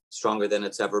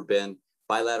it's ever been.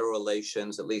 Bilateral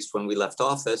relations, at least when we left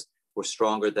office, were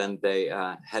stronger than they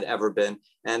had ever been.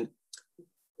 And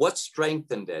what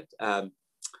strengthened it?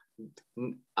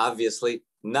 Obviously,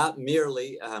 not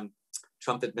merely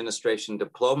Trump administration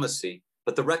diplomacy,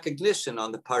 but the recognition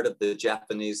on the part of the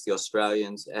Japanese, the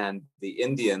Australians, and the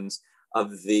Indians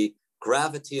of the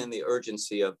gravity and the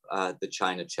urgency of the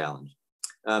China challenge.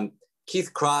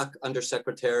 Keith Kroc,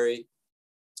 Undersecretary,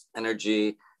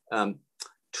 Energy,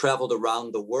 traveled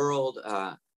around the world,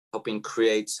 helping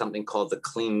create something called the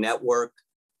Clean Network.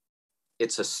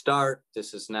 It's a start.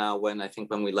 This is now when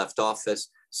we left office,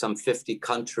 some 50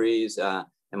 countries and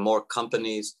more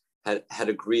companies had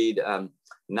agreed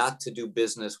not to do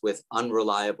business with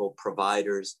unreliable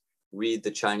providers, read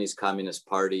the Chinese Communist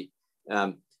Party.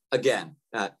 Again,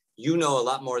 you know a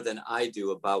lot more than I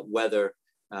do about whether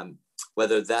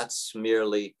that's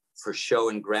merely for show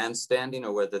and grandstanding,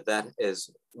 or whether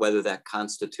that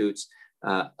constitutes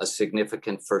a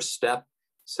significant first step.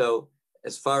 So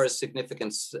as far as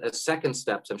significant second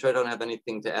steps, I'm sure I don't have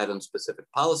anything to add on specific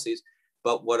policies,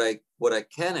 but what I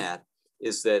can add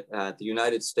is that the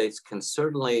United States can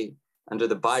certainly, under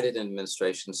the Biden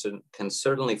administration, can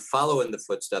certainly follow in the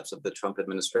footsteps of the Trump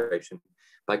administration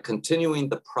by continuing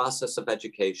the process of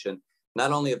education,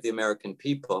 not only of the American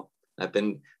people. I've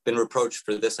been reproached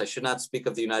for this. I should not speak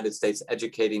of the United States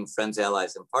educating friends,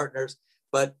 allies, and partners,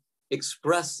 but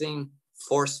expressing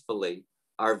forcefully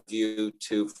our view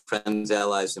to friends,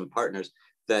 allies, and partners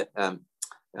that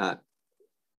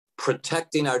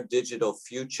protecting our digital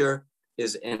future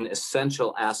is an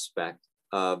essential aspect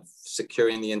of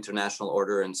securing the international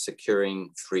order and securing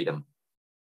freedom.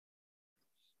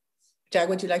 Jack,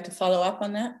 would you like to follow up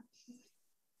on that?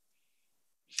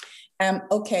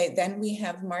 Okay, then we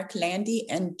have Mark Landy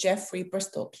and Jeffrey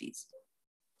Bristol, please.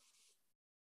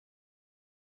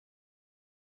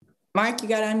 Mark, you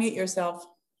got to unmute yourself.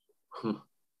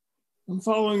 I'm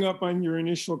following up on your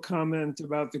initial comment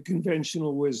about the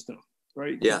conventional wisdom,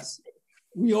 right? Yes.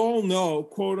 we all know,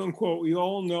 quote unquote, we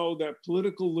all know that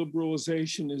political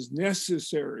liberalization is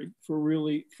necessary for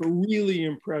really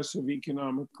impressive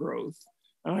economic growth.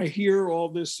 And I hear all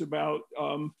this about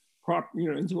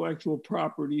intellectual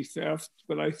property theft,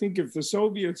 but I think if the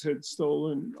Soviets had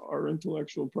stolen our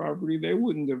intellectual property, they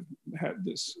wouldn't have had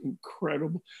this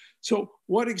incredible. So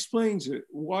what explains it?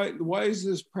 Why is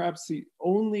this perhaps the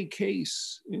only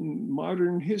case in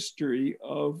modern history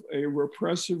of a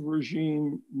repressive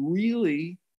regime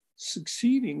really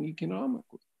succeeding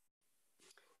economically?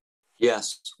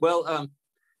 Yes, well,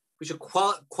 we should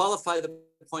qualify the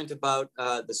point about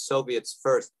the Soviets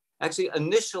first. Actually,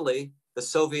 initially, the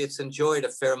Soviets enjoyed a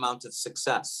fair amount of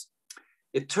success.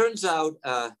 It turns out,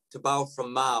 to borrow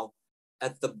from Mao,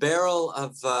 at the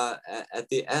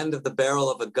end of the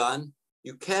barrel of a gun,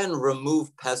 you can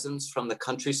remove peasants from the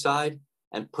countryside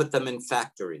and put them in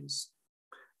factories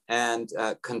and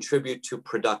contribute to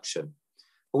production.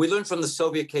 What we learned from the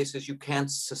Soviet case is you can't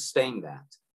sustain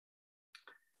that.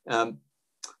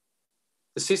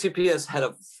 The CCP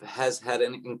has had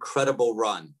an incredible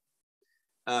run.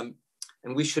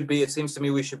 And we should be, it seems to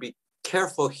me, we should be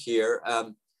careful here.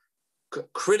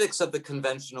 Critics of the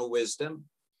conventional wisdom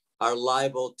are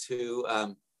liable to,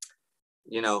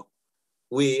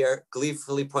 we are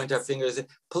gleefully point our fingers at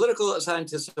political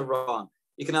scientists are wrong.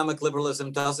 Economic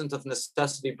liberalism doesn't of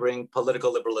necessity bring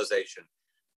political liberalization.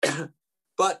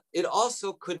 But it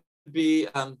also could be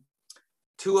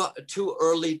too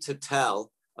early to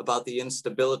tell about the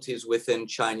instabilities within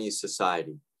Chinese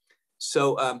society.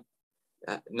 So,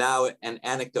 now an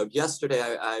anecdote. Yesterday,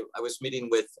 I was meeting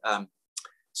with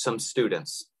some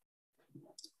students,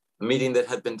 a meeting that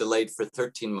had been delayed for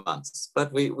 13 months,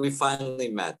 but we finally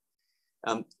met.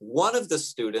 One of the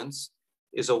students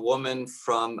is a woman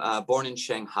born in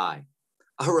Shanghai,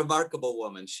 a remarkable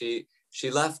woman. She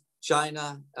left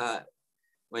China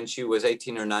when she was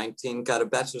 18 or 19, got a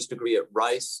bachelor's degree at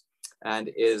Rice, and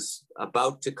is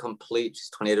about to complete, she's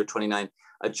 28 or 29,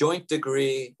 a joint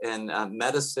degree in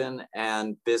medicine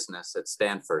and business at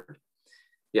Stanford.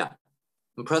 Yeah,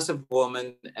 impressive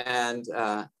woman. And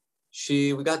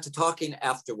we got to talking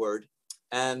afterward,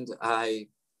 and I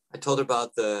told her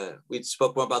about we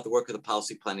spoke more about the work of the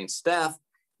policy planning staff.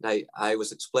 And I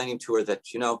was explaining to her that,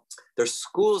 there's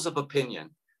schools of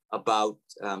opinion about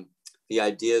the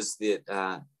ideas that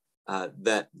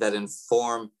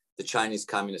inform the Chinese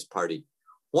Communist Party.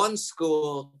 One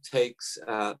school takes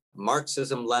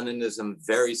Marxism, Leninism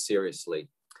very seriously.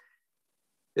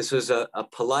 This was a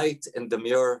polite and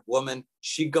demure woman.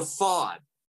 She guffawed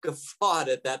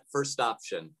at that first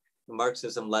option,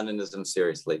 Marxism, Leninism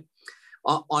seriously.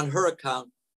 On her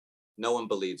account, no one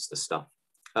believes the stuff,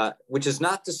 which is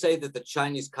not to say that the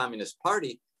Chinese Communist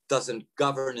Party doesn't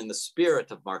govern in the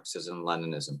spirit of Marxism and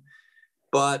Leninism.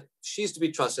 But she's to be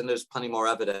trusted, and there's plenty more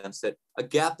evidence that a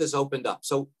gap is opened up.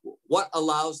 So what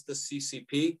allows the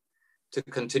CCP to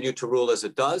continue to rule as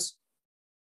it does?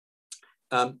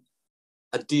 A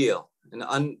deal, an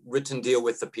unwritten deal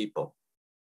with the people.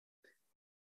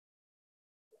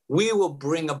 We will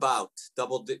continue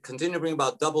to bring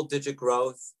about double-digit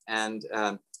growth and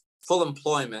full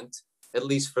employment, at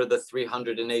least for the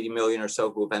 380 million or so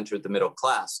who have entered the middle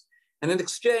class. And in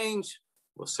exchange,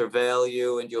 we'll surveil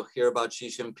you, and you'll hear about Xi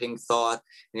Jinping thought,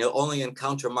 and you'll only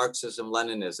encounter Marxism,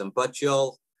 Leninism, but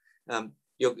you'll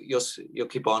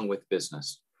keep on with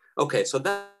business. Okay, so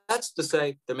that's to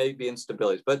say there may be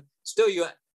instabilities, but still you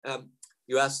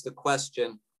ask the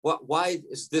question, why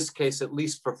is this case, at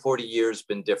least for 40 years,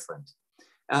 been different?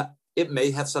 It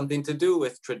may have something to do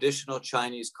with traditional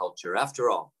Chinese culture. After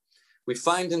all, we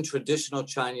find in traditional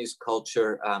Chinese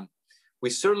culture, we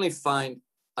certainly find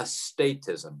a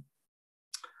statism,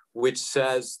 which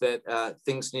says that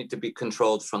things need to be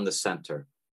controlled from the center.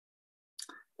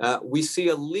 We see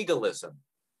a legalism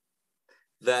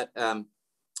that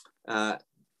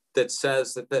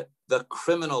says that the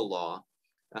criminal law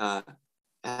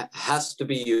has to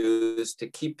be used to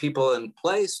keep people in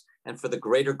place and for the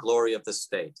greater glory of the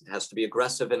state. It has to be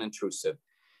aggressive and intrusive.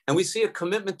 And we see a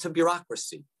commitment to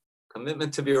bureaucracy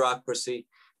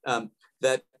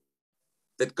that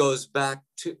goes back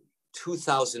to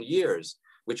 2,000 years,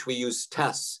 which we use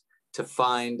tests to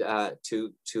find,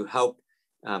 to help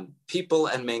people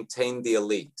and maintain the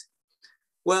elite.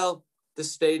 Well,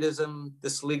 this statism,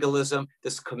 this legalism,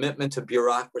 this commitment to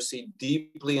bureaucracy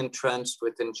deeply entrenched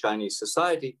within Chinese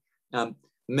society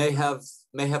may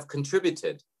have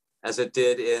contributed, as it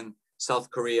did in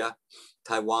South Korea,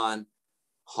 Taiwan,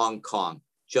 Hong Kong,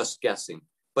 just guessing.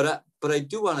 But I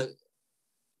do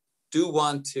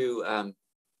want to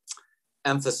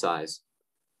emphasize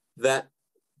that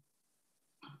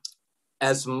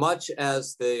as much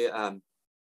as the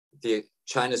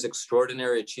China's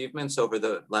extraordinary achievements over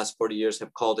the last 40 years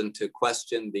have called into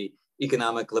question the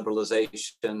economic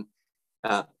liberalization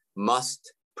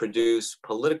must produce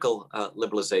political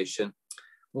liberalization.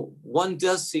 One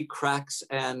does see cracks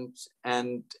and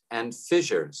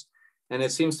fissures, and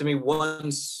it seems to me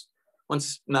one's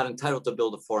not entitled to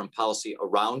build a foreign policy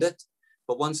around it,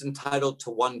 but one's entitled to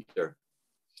wonder,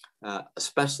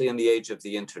 especially in the age of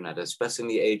the internet, especially in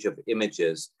the age of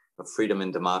images, of freedom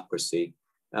and democracy.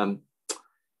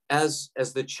 As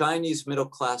the Chinese middle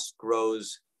class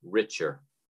grows richer,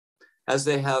 as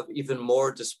they have even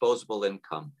more disposable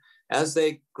income, as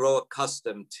they grow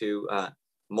accustomed to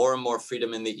more and more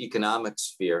freedom in the economic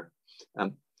sphere,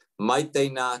 might they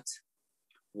not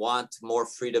want more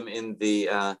freedom in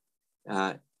the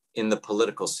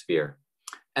political sphere?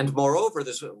 And moreover,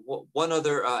 there's one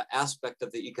other aspect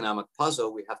of the economic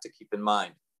puzzle we have to keep in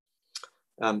mind.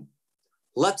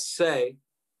 Let's say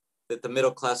that the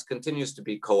middle class continues to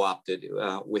be co-opted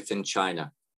within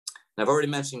China. And I've already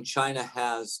mentioned China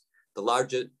has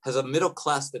a middle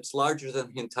class that's larger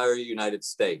than the entire United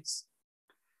States.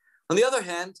 On the other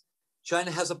hand,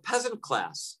 China has a peasant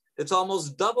class that's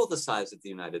almost double the size of the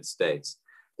United States.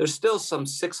 There's still some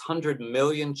 600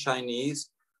 million Chinese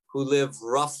who live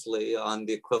roughly on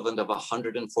the equivalent of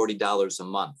 $140 a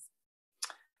month.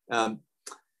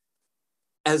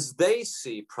 As they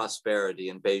see prosperity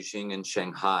in Beijing and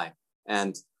Shanghai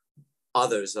and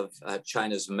others of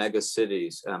China's mega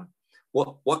cities,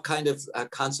 what kind of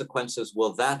consequences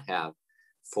will that have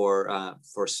for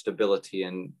stability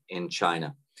in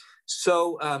China?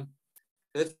 So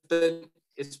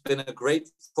it's been a great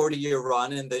 40-year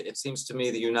run, and it seems to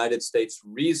me the United States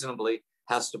reasonably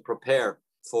has to prepare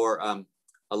for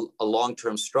a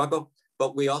long-term struggle.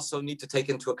 But we also need to take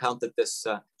into account that this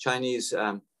Chinese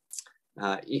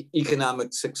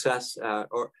economic success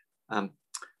or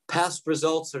past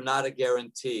results are not a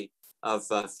guarantee of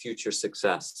future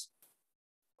success.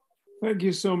 Thank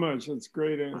you so much. That's a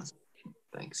great answer.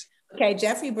 Thanks. Okay,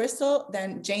 Jeffrey Bristol,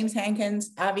 then James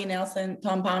Hankins, Avi Nelson,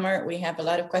 Tom Palmer. We have a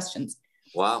lot of questions.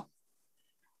 Wow.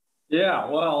 Yeah,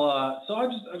 well, so I've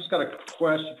just got a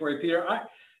question for you, Peter.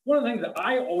 One of the things that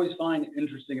I always find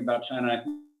interesting about China, I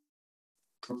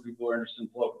think people are interested in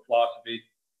political philosophy,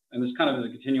 and this kind of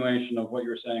is a continuation of what you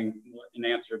were saying in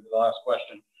answer to the last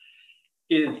question,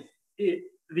 is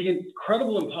the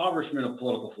incredible impoverishment of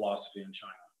political philosophy in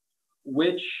China,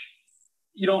 which,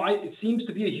 you know, it seems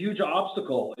to be a huge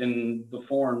obstacle in the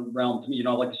foreign realm to me. You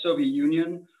know, like the Soviet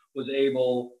Union was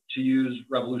able to use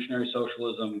revolutionary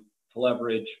socialism to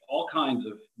leverage all kinds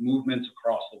of movements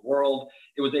across the world.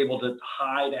 It was able to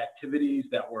hide activities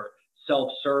that were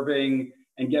self-serving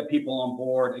and get people on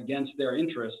board against their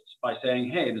interests by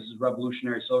saying, hey, this is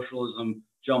revolutionary socialism,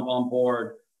 jump on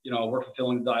board, you know, we're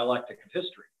fulfilling the dialectic of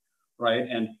history, right?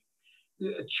 And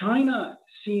China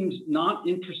seems not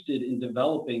interested in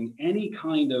developing any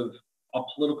kind of a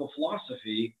political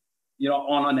philosophy, you know,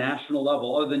 on a national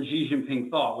level, other than Xi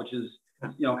Jinping thought, which is,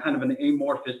 you know, kind of an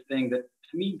amorphous thing that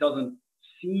to me doesn't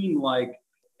seem like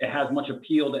it has much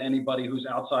appeal to anybody who's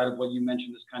outside of what you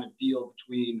mentioned, this kind of deal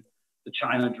between the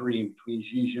China dream, between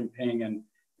Xi Jinping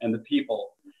and the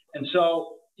people. And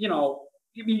so, you know,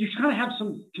 I mean, you kind of have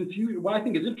some confusion. What I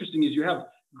think is interesting is you have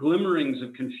glimmerings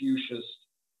of Confucius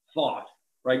thought,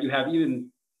 right? You have even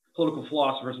political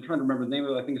philosophers, I'm trying to remember the name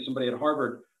of it, I think it's somebody at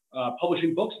Harvard,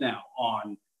 publishing books now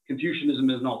on Confucianism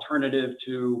as an alternative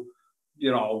to,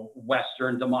 you know,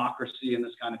 Western democracy and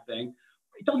this kind of thing.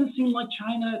 It doesn't seem like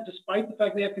China, despite the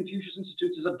fact they have Confucius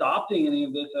Institutes, is adopting any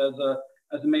of this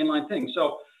as a mainline thing.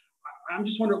 So I'm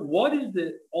just wondering, what is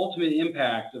the ultimate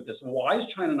impact of this? Why is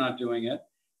China not doing it?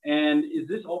 And is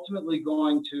this ultimately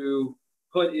going to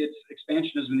put its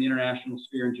expansionism in the international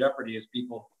sphere in jeopardy as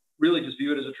people really just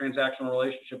view it as a transactional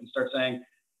relationship and start saying,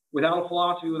 without a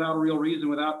philosophy, without a real reason,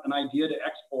 without an idea to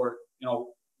export, you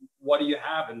know, what do you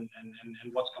have and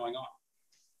what's going on?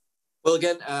 Well,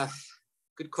 again,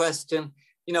 good question.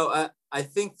 You know, I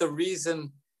think the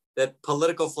reason that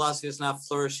political philosophy is not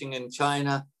flourishing in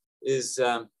China is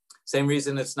same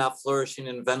reason it's not flourishing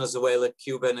in Venezuela,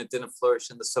 Cuba, and it didn't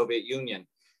flourish in the Soviet Union.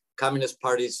 Communist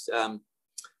parties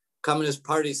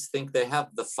think they have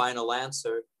the final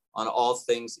answer on all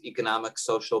things economic,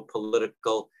 social,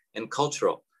 political, and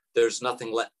cultural. There's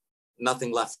nothing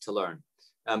left to learn.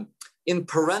 In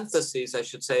parentheses, I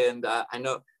should say, and I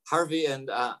know Harvey and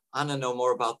Anna know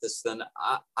more about this than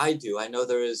I do. I know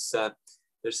there's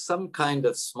some kind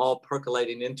of small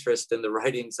percolating interest in the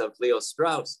writings of Leo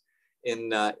Strauss in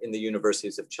the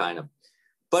universities of China.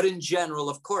 But in general,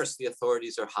 of course, the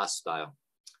authorities are hostile.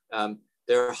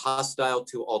 They're hostile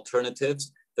to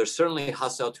alternatives. they're certainly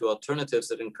hostile to alternatives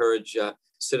that encourage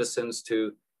citizens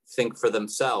to think for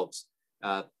themselves.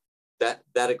 That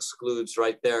excludes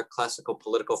right there classical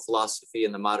political philosophy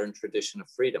and the modern tradition of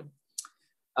freedom.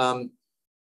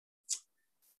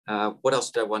 What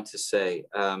else did I want to say?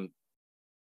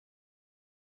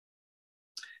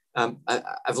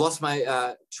 I've lost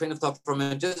my train of thought for a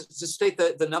minute. Just state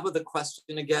the nub of the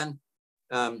question again.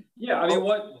 Yeah, I mean,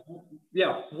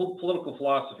 political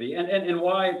philosophy and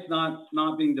why it's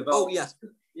not being developed. Oh, yes.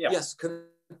 Yeah. Yes,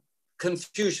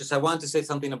 Confucius. I wanted to say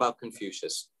something about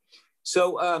Confucius.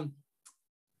 So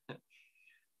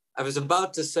I was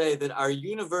about to say that our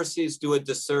universities do a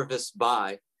disservice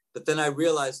by, but then I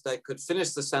realized I could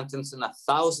finish the sentence in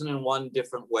 1,001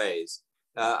 different ways.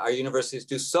 Our universities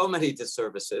do so many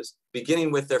disservices,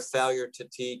 beginning with their failure to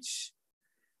teach,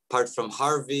 apart from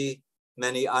Harvey,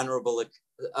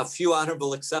 a few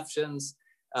honorable exceptions,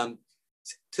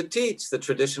 to teach the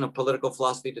tradition of political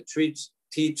philosophy, to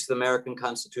teach the American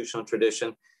constitutional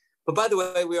tradition. But by the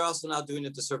way, we are also now doing a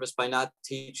disservice by not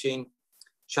teaching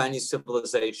Chinese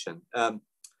civilization.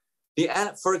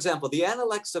 For example, the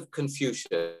Analects of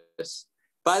Confucius,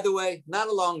 by the way, not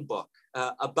a long book,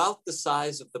 about the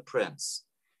size of the prince,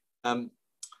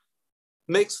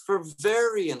 makes for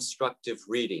very instructive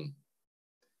reading.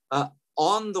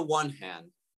 On the one hand,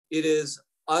 it is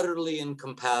utterly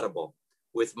incompatible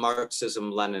with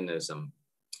Marxism-Leninism.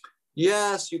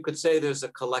 Yes, you could say there's a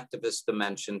collectivist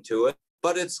dimension to it,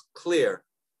 but it's clear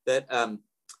that,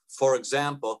 for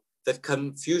example, that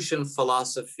Confucian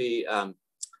philosophy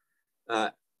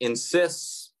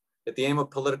insists that the aim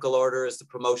of political order is the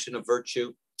promotion of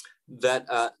virtue, that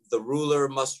the ruler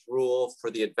must rule for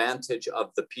the advantage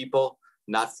of the people,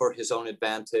 not for his own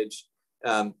advantage,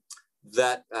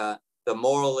 that the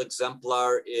moral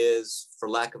exemplar is, for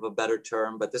lack of a better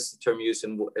term, but this is the term used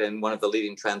in one of the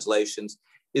leading translations,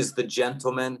 is the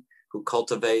gentleman who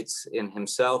cultivates in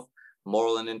himself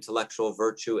moral and intellectual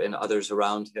virtue in others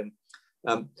around him.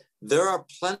 There are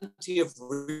plenty of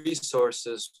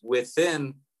resources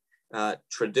within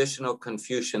traditional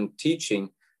Confucian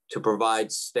teaching to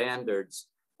provide standards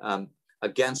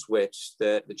against which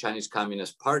the Chinese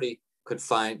Communist Party could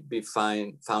be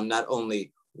found not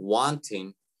only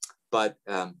wanting, but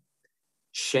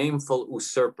shameful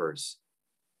usurpers.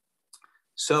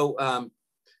 So,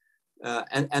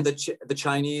 and the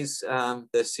Chinese, the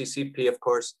CCP, of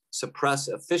course,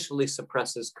 officially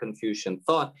suppresses Confucian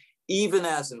thought, even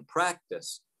as in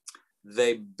practice,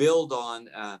 they build on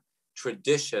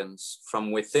traditions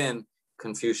from within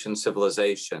Confucian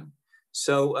civilization.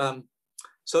 So,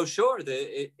 so sure,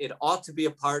 it ought to be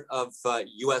a part of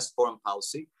US foreign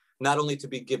policy, not only to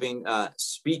be giving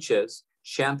speeches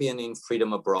championing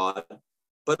freedom abroad,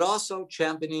 but also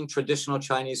championing traditional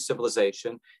Chinese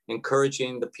civilization,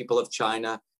 encouraging the people of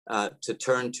China to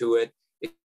turn to it,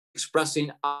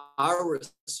 expressing our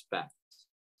respect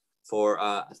for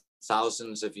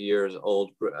thousands of years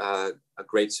old, a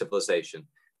great civilization.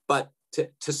 But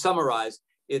to summarize,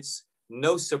 it's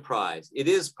no surprise. It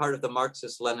is part of the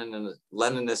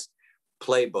Marxist-Leninist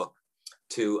playbook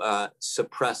to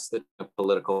suppress the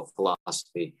political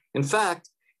philosophy. In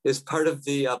fact, is part of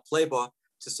the playbook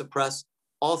to suppress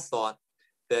all thought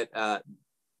that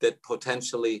that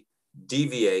potentially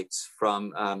deviates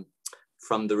from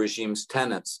the regime's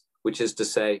tenets, which is to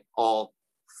say, all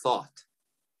thought.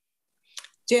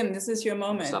 Jim, this is your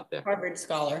moment, Harvard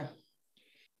scholar.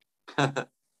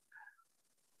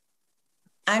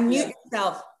 Unmute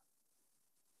yourself.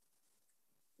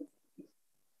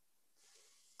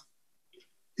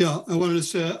 Yeah, I wanted to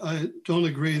say I don't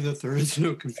agree that there is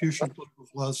no Confucian political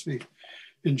philosophy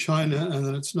in China, and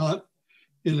that it's not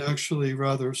in actually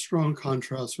rather strong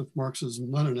contrast with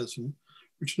Marxism-Leninism,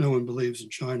 which no one believes in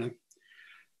China.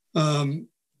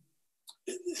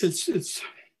 It's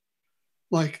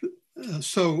like,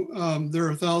 there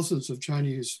are thousands of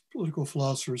Chinese political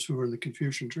philosophers who are in the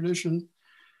Confucian tradition.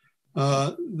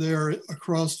 They're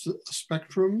across a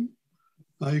spectrum.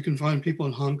 You can find people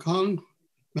in Hong Kong,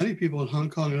 many people in Hong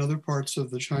Kong and other parts of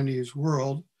the Chinese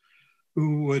world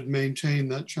who would maintain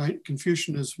that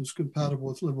Confucianism is compatible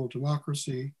with liberal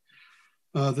democracy.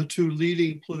 The two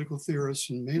leading political theorists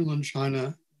in mainland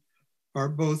China are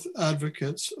both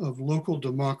advocates of local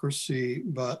democracy,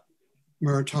 but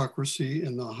meritocracy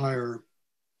in the higher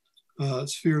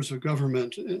spheres of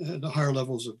government, at the higher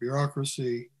levels of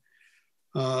bureaucracy.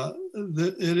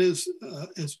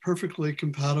 It's perfectly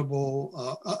compatible.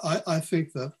 I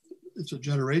think that it's a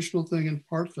generational thing in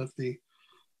part, that the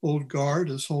old guard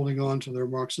is holding on to their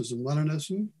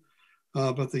Marxism-Leninism,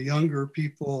 but the younger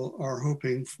people are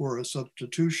hoping for a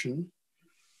substitution.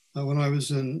 When I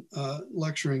was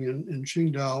lecturing in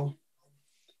Qingdao,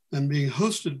 and being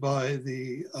hosted by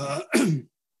the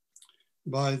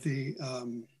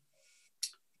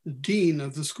the dean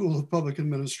of the School of Public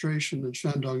Administration at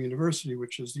Shandong University,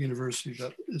 which is the university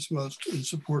that is most in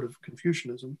support of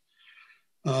Confucianism,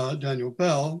 Daniel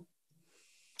Bell.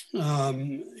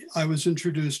 I was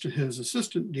introduced to his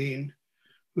assistant dean,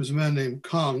 who's a man named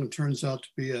Kang, turns out to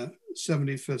be a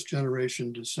 75th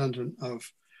generation descendant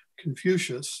of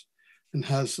Confucius, and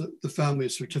has the family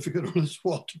certificate on his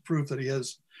wall to prove that he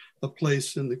has a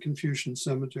place in the Confucian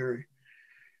cemetery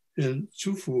in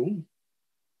Zufu.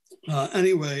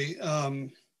 Anyway,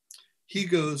 he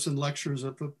goes and lectures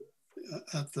at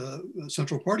the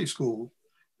Central Party School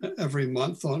every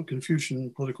month on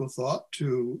Confucian political thought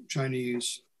to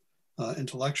Chinese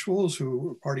intellectuals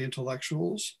who are party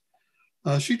intellectuals.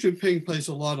 Xi Jinping pays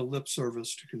a lot of lip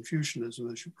service to Confucianism,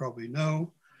 as you probably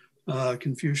know.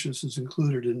 Confucius is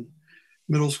included in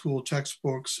middle school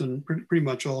textbooks, and pretty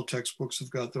much all textbooks have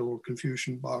got their little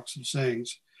Confucian box of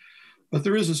sayings. But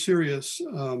there is a serious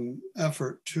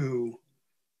effort to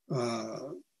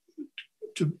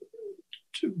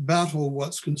battle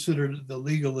what's considered the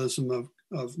legalism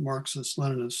of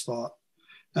Marxist-Leninist thought,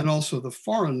 and also the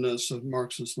foreignness of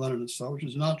Marxist-Leninist thought, which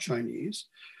is not Chinese.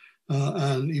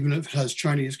 And even if it has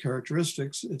Chinese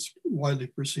characteristics, it's widely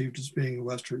perceived as being a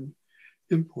Western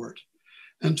import.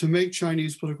 And to make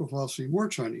Chinese political philosophy more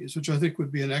Chinese, which I think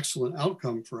would be an excellent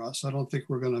outcome for us. I don't think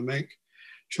we're going to make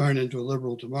China into a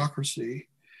liberal democracy.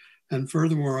 And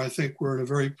furthermore, I think we're in a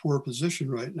very poor position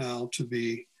right now to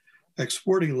be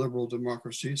exporting liberal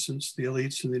democracy, since the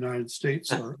elites in the United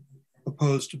States are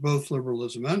opposed to both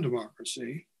liberalism and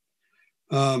democracy.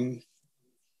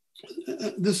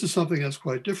 This is something that's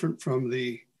quite different from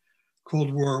the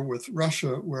Cold War with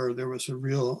Russia, where there was a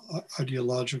real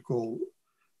ideological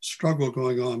struggle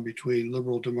going on between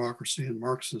liberal democracy and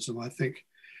Marxism. I think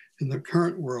in the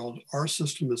current world, our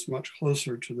system is much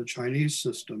closer to the Chinese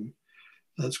system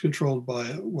that's controlled by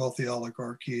a wealthy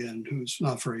oligarchy and who's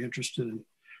not very interested in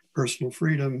personal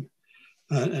freedom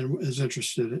and is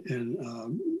interested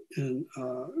in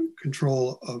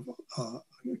control of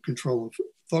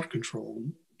thought control,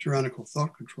 tyrannical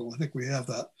thought control. I think we have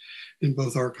that in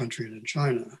both our country and in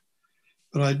China.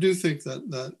 But I do think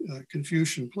that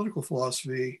Confucian political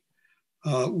philosophy,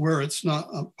 where it's not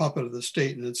a puppet of the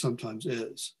state, and it sometimes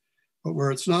is, but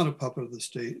where it's not a puppet of the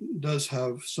state, does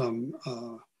have some,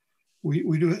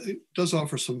 it does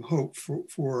offer some hope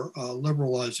for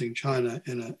liberalizing China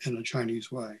in a Chinese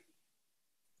way.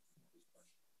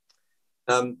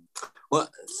 Well,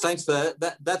 thanks for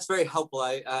that. That's very helpful.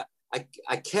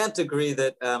 I can't agree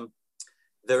that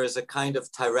there is a kind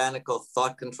of tyrannical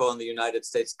thought control in the United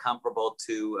States comparable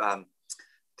to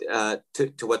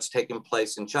what's taking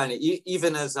place in China,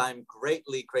 even as I'm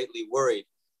greatly worried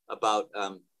about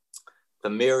the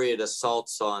myriad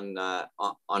assaults on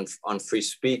free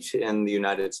speech in the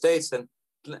United States, and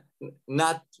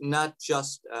not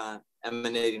just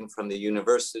emanating from the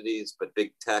universities, but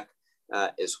big tech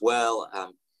as well.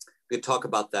 We could talk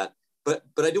about that, but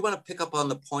I do want to pick up on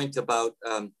the point about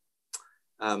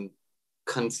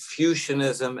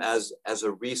Confucianism as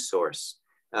a resource.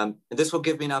 And this will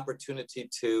give me an opportunity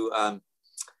to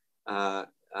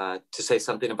say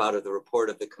something about the report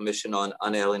of the Commission on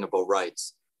Unalienable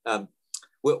Rights,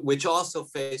 which also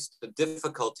faced the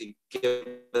difficulty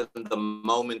given the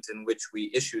moment in which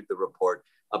we issued the report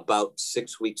about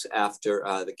 6 weeks after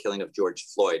the killing of George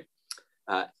Floyd,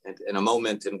 and in a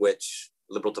moment in which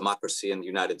liberal democracy in the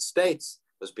United States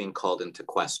was being called into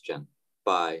question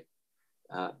by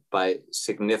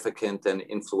significant and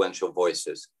influential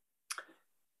voices.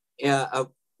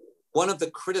 One of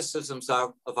the criticisms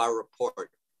of our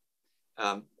report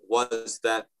was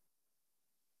that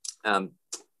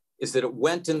it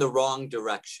went in the wrong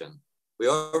direction. We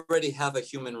already have a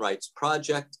human rights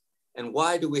project, and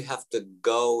why do we have to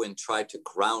go and try to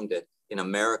ground it in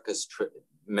America's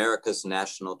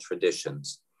national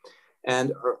traditions?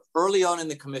 And early on in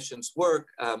the Commission's work,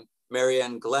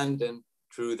 Marianne Glendon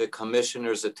drew the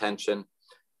Commissioner's attention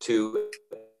to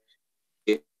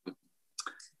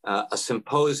a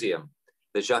symposium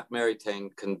that Jacques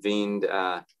Maritain convened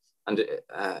under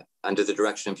the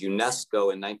direction of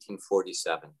UNESCO in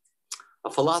 1947,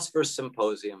 a philosopher's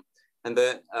symposium, and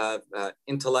the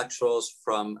intellectuals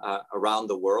from around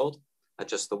the world, not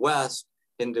just the West,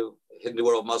 Hindu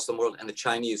world, Muslim world, and the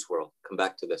Chinese world. Come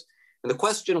back to this. And the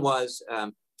question was,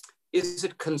 is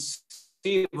it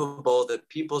conceivable that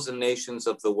peoples and nations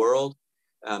of the world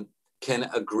can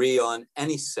agree on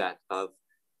any set of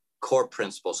core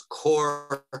principles,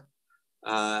 core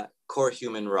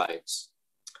human rights?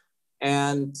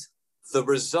 And The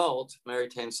result, Mary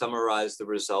Taine summarized the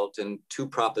result in two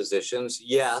propositions.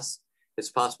 Yes, it's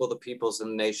possible the peoples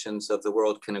and nations of the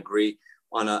world can agree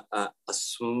on a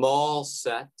small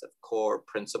set of core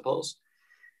principles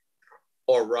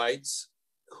or rights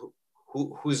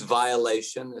whose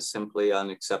violation is simply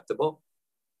unacceptable.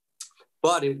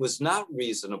 But it was not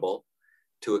reasonable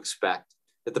to expect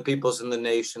that the peoples and the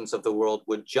nations of the world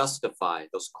would justify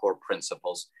those core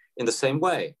principles in the same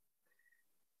way.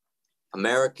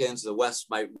 Americans, the West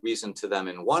might reason to them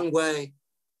in one way,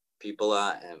 people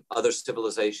and other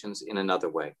civilizations in another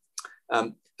way.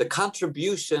 The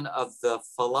contribution of the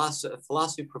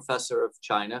philosophy professor of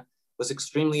China was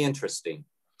extremely interesting.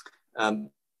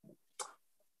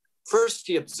 First,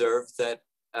 he observed that,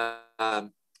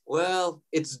 well,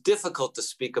 it's difficult to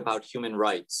speak about human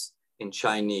rights in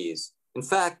Chinese. In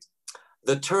fact,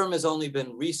 the term has only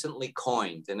been recently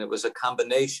coined, and it was a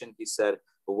combination, he said,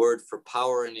 a word for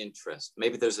power and interest.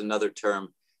 Maybe there's another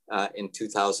term in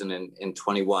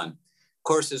 2021. Of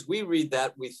course, as we read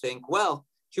that, we think, well,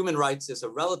 human rights is a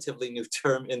relatively new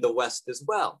term in the West as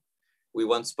well. We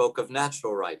once spoke of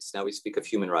natural rights, now we speak of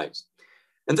human rights.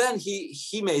 And then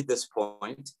he made this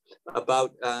point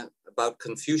about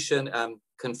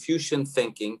Confucian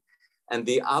thinking and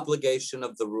the obligation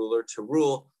of the ruler to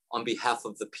rule on behalf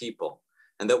of the people.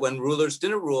 And that when rulers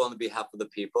didn't rule on behalf of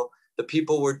the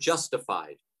people were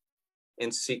justified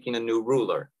in seeking a new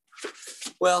ruler.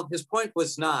 Well, his point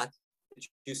was not,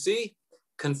 you see,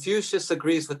 Confucius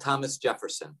agrees with Thomas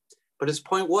Jefferson. But his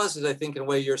point was, as I think in a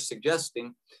way you're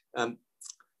suggesting,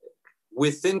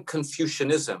 within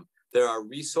Confucianism, there are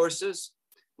resources,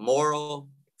 moral,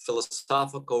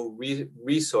 philosophical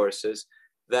resources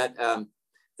that,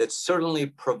 that certainly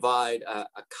provide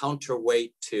a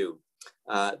counterweight to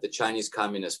the Chinese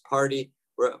Communist Party,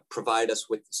 provide us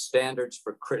with standards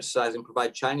for criticizing,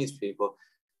 provide Chinese people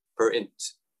for,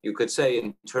 you could say,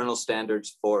 internal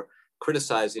standards for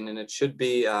criticizing, and it should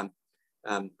be,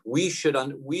 we should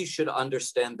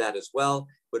understand that as well,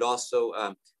 but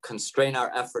also constrain our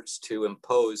efforts to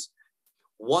impose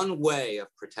one way of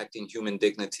protecting human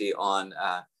dignity on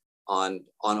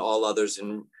all others.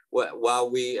 And while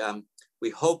we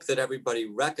hope that everybody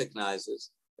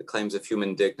recognizes the claims of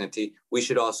human dignity, we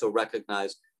should also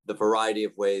recognize the variety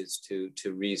of ways to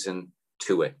reason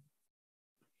to it.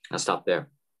 I'll stop there.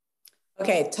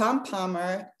 Okay, Tom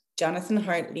Palmer, Jonathan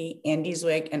Hartley, Andy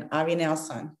Zweig, and Avi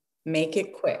Nelson. Make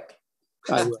it quick.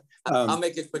 I'll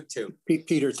make it quick too.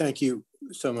 Peter, thank you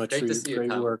so much for your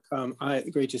great work.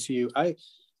 Great to see you.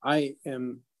 I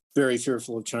am very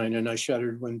fearful of China, and I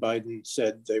shuddered when Biden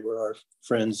said they were our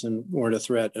friends and weren't a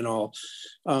threat and all.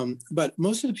 But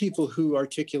most of the people who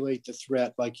articulate the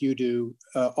threat like you do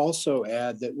also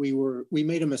add that we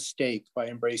made a mistake by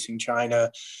embracing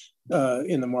China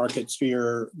in the market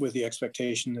sphere with the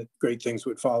expectation that great things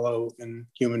would follow and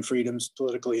human freedoms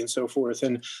politically and so forth.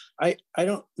 And I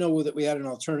don't know that we had an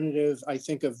alternative. I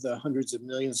think of the hundreds of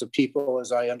millions of people,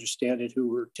 as I understand it, who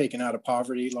were taken out of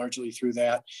poverty largely through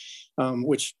that,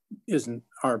 which isn't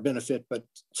our benefit, but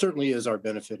certainly is our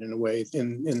benefit in a way,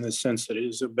 in the sense that it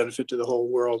is a benefit to the whole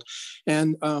world.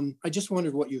 And I just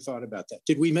wondered what you thought about that.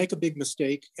 Did we make a big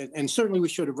mistake? And certainly we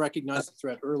should have recognized the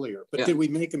threat earlier, but did we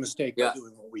make a mistake by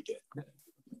doing what we did?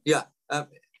 Yeah,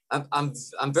 I'm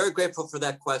very grateful for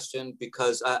that question,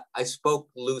 because I spoke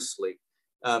loosely.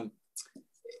 I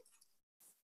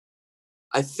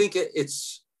think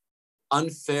it's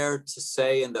unfair to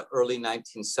say in the early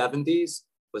 1970s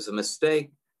was a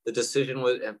mistake. The decision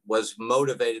was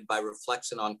motivated by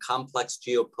reflection on complex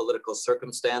geopolitical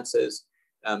circumstances,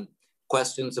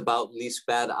 questions about least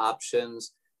bad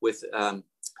options, with an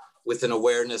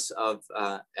awareness of,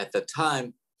 at the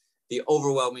time, the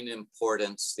overwhelming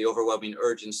importance, the overwhelming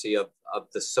urgency of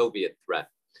the Soviet threat.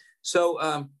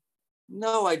 So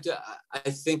no, I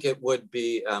think it would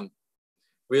be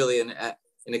really an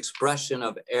expression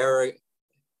of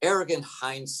arrogant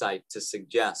hindsight to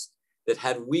suggest that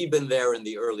had we been there in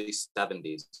the early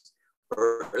 70s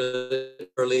or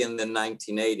early in the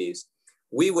 1980s,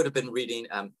 we would have been reading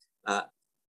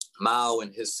Mao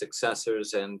and his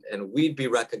successors, and we'd be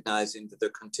recognizing that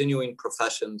their continuing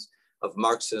professions of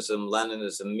Marxism,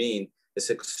 Leninism mean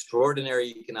this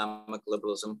extraordinary economic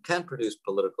liberalism can produce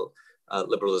political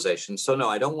liberalization. So no,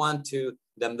 I don't want to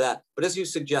condemn that. But as you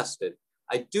suggested,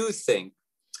 I do think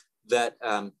that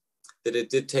that it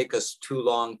did take us too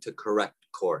long to correct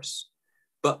course.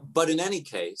 But in any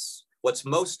case, what's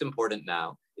most important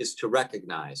now is to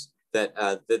recognize that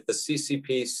that the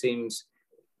CCP seems,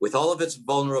 with all of its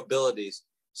vulnerabilities,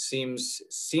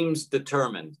 seems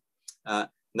determined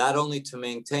not only to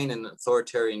maintain an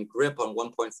authoritarian grip on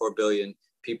 1.4 billion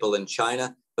people in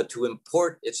China, but to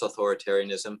import its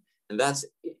authoritarianism, and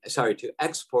to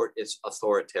export its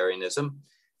authoritarianism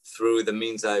through the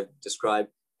means I've described,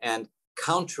 and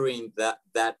countering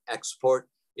that export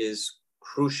is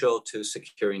crucial to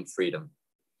securing freedom.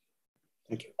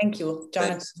 Thank you. Thank you,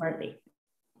 Jonathan Hartley.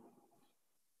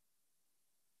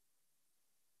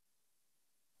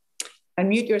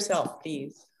 Unmute yourself,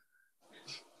 please.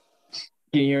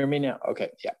 Can you hear me now? Okay,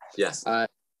 yeah. Yes.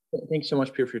 Thanks so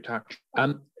much, Peter, for your talk.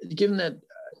 Given that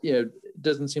it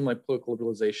doesn't seem like political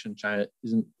liberalization in China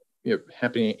isn't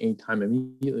happening anytime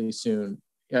immediately soon,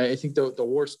 I think the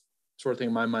worst sort of thing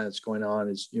in my mind that's going on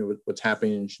is what's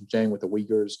happening in Xinjiang with the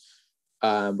Uyghurs,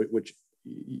 which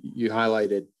you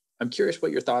highlighted. I'm curious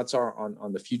what your thoughts are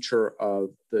on the future of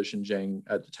the Xinjiang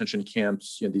detention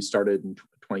camps. These started in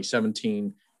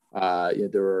 2017.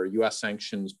 There were U.S.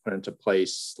 sanctions put into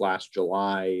place last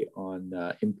July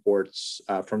on imports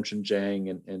from Xinjiang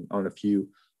and on a few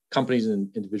companies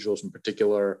and individuals in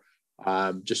particular.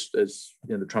 Just as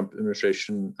the Trump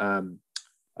administration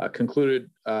concluded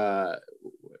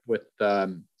with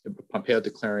Pompeo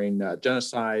declaring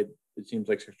genocide, it seems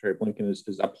like Secretary Blinken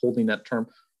is upholding that term.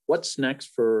 What's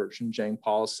next for Xinjiang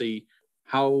policy?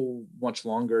 How much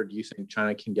longer do you think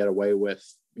China can get away with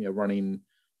running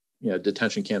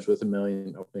detention camps with 1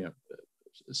 million,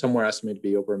 somewhere estimated to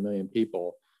be over 1 million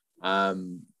people?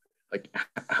 Like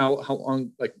how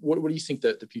long? Like what do you think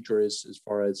that the future is as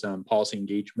far as policy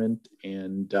engagement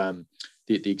and the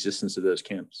existence of those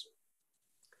camps?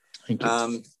 Thank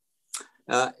you.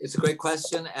 It's a great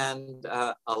question, and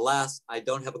alas, I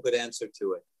don't have a good answer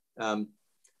to it.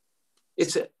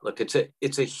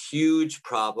 It's a huge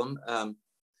problem,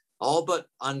 all but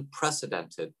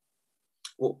unprecedented.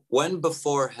 When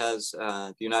before has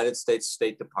the United States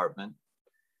State Department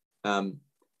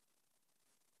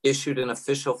issued an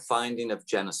official finding of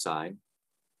genocide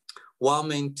while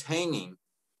maintaining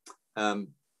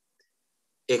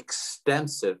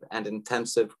extensive and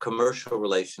intensive commercial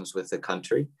relations with the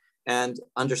country and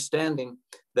understanding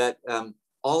that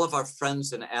all of our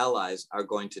friends and allies are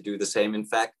going to do the same. In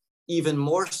fact, even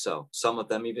more so, some of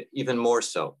them even more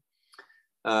so.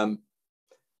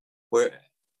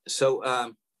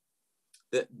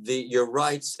 You're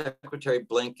right, Secretary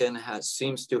Blinken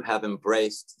seems to have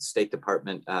embraced the State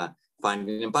Department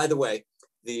finding. And by the way,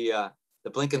 the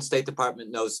Blinken State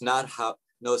Department knows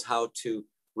how to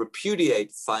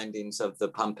repudiate findings of the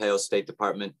Pompeo State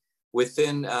Department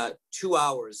within 2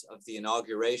 hours of the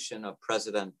inauguration of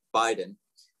President Biden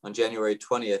on January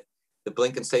 20th. The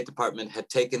Blinken State Department had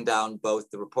taken down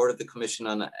both the report of the Commission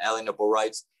on Unalienable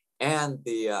Rights and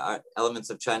the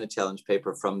Elements of China Challenge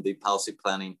paper from the policy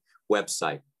planning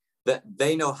website. That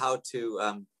they know how to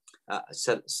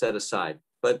set aside,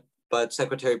 but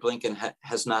Secretary Blinken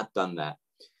has not done that.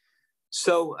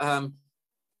 So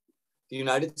the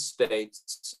United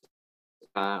States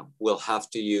will have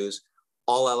to use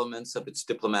all elements of its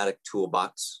diplomatic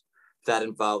toolbox. That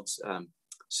involves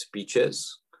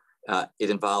speeches. It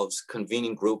involves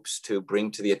convening groups to bring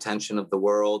to the attention of the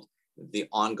world the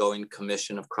ongoing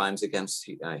commission of crimes against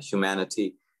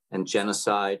humanity and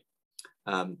genocide.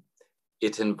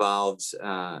 It involves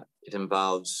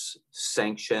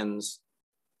sanctions.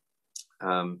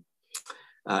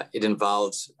 It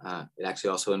actually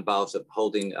also involves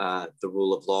upholding the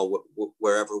rule of law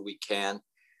wherever we can.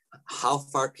 How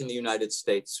far can the United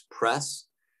States press?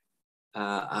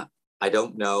 I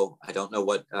don't know. I don't know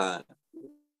what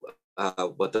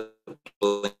the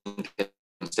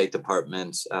State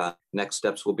Department's next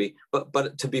steps will be.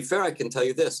 But to be fair, I can tell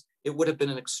you this: it would have been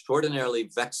an extraordinarily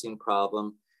vexing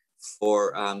problem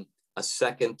for a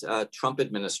second Trump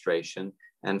administration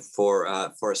and for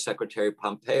a Secretary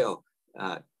Pompeo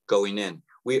going in.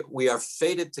 We are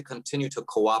fated to continue to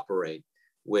cooperate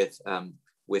with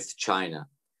China.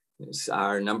 It's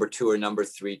our number 2 or number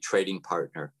 3 trading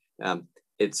partner.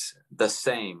 It's the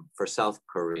same for South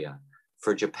Korea,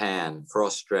 for Japan, for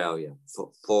Australia,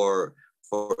 for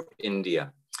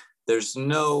India. There's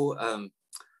no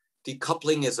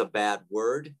decoupling is a bad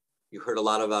word. You heard a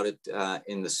lot about it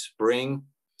in the spring.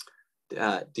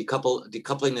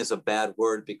 Decoupling is a bad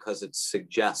word because it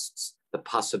suggests the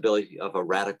possibility of a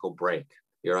radical break.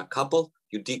 You're a couple,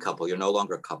 you decouple. You're no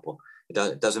longer a couple.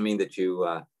 It doesn't mean that you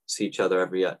see each other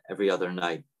every other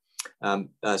night.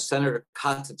 Senator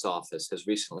Cotton's office has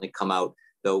recently come out,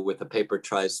 though, with a paper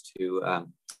tries to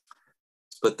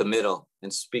split the middle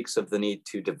and speaks of the need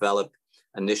to develop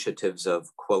initiatives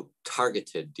of, quote,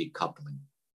 targeted decoupling.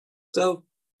 So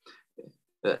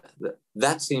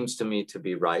that seems to me to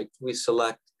be right. We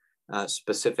select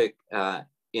specific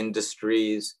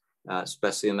industries,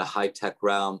 especially in the high-tech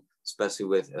realm, especially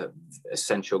with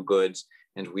essential goods,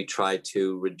 and we try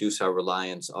to reduce our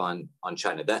reliance on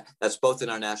China. That's both in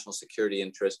our national security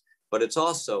interest, but it's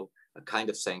also a kind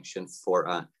of sanction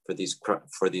for these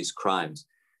crimes.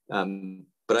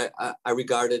 But I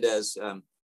regard it as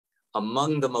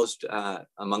among the most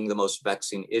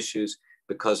vexing issues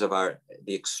because of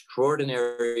the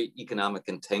extraordinary economic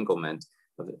entanglement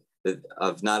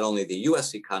of not only the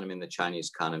U.S. economy and the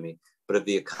Chinese economy, but of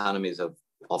the economies of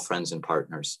all friends and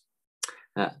partners.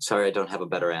 Sorry, I don't have a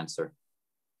better answer.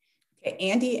 Okay,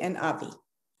 Andy and Avi.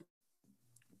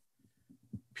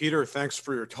 Peter, thanks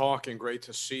for your talk and great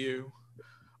to see you.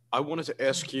 I wanted to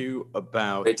ask you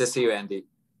about... Great to see you, Andy.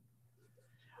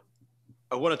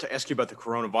 I wanted to ask you about the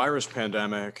coronavirus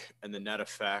pandemic and the net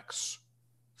effects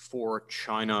for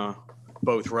China,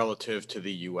 both relative to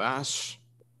the US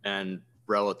and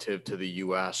relative to the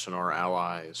US and our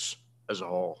allies as a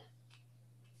whole.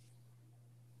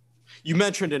 You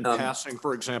mentioned in passing,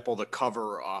 for example, the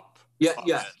cover up.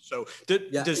 Yeah. So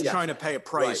does China pay a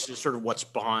price? Is sort of what's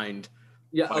behind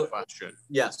my question.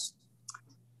 Yes.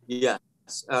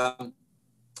 I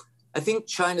think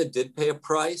China did pay a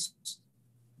price,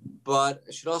 but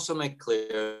I should also make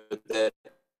clear that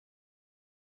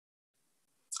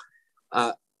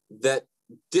that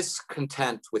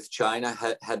discontent with China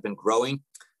had been growing.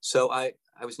 So I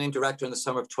was named director in the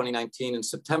summer of 2019. In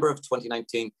September of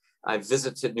 2019, I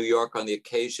visited New York on the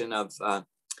occasion of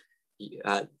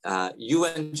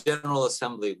UN General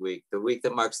Assembly Week, the week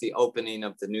that marks the opening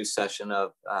of the new session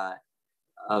of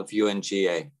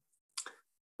UNGA,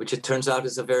 which it turns out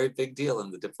is a very big deal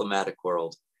in the diplomatic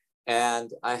world.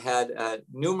 And I had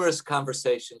numerous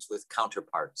conversations with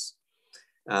counterparts,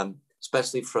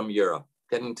 especially from Europe,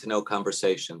 getting to know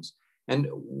conversations. And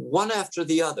one after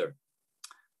the other,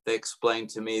 they explained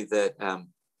to me that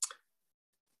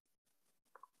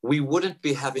we wouldn't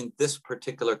be having this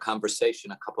particular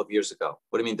conversation a couple of years ago.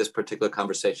 What do you mean, this particular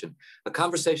conversation? A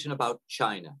conversation about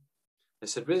China. I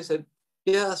said, really? I said,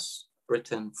 yes,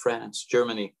 Britain, France,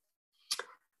 Germany.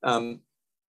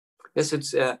 Yes,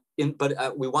 it's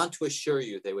but we want to assure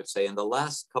you, they would say, in the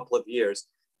last couple of years,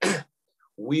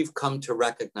 we've come to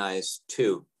recognize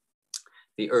too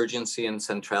the urgency and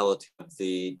centrality of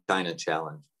the China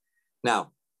challenge.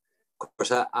 Now, of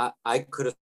course, I could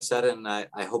have said it, and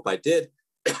I hope I did.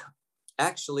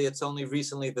 Actually, it's only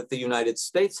recently that the United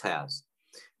States has.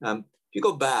 If you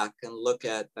go back and look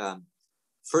at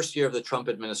first year of the Trump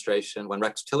administration, when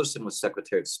Rex Tillerson was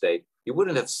Secretary of State, you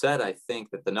wouldn't have said, I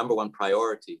think, that the number one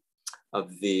priority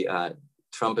of the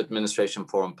Trump administration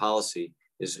foreign policy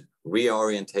is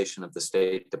reorientation of the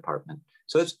State Department.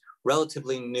 So it's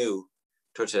relatively new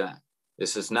towards that.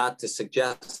 This is not to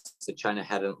suggest that China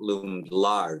hadn't loomed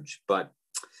large, but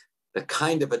the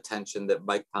kind of attention that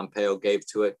Mike Pompeo gave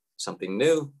to it, something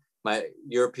new. My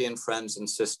European friends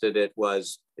insisted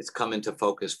it's come into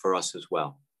focus for us as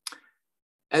well.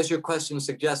 As your question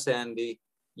suggests, Andy,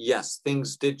 yes,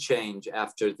 things did change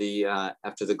after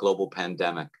the global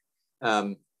pandemic.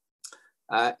 I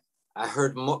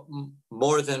heard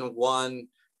more than one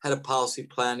head of policy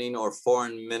planning or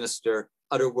foreign minister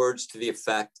utter words to the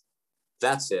effect,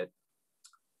 that's it,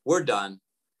 we're done.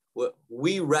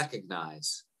 We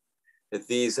recognize that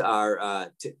these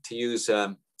are, to use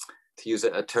a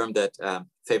term that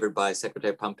favored by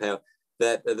Secretary Pompeo,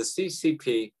 that the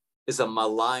CCP is a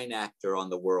malign actor on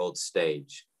the world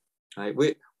stage. Right?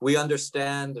 We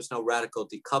understand there's no radical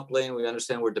decoupling. We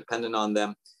understand we're dependent on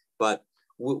them, but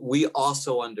we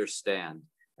also understand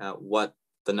what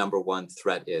the number one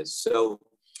threat is. So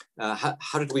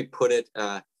how did we put it?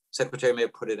 Secretary may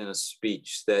have put it in a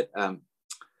speech that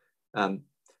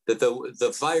that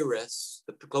the virus,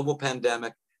 the global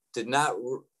pandemic, did not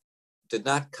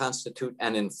constitute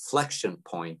an inflection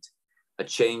point, a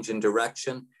change in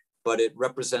direction, but it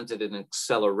represented an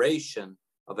acceleration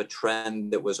of a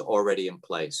trend that was already in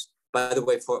place. By the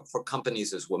way, for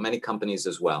companies as well, many companies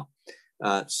as well.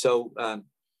 So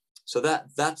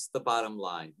that's the bottom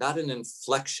line, not an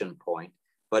inflection point,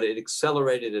 but it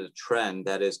accelerated a trend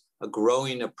that is a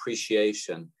growing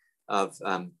appreciation of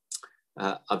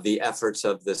the efforts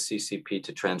of the CCP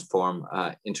to transform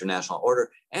international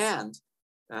order, and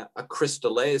a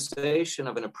crystallization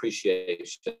of an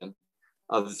appreciation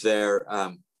of their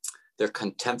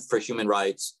contempt for human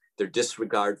rights, their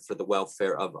disregard for the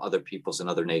welfare of other peoples and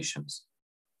other nations.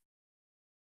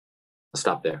 I'll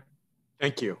stop there.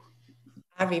 Thank you.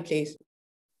 Avi, please.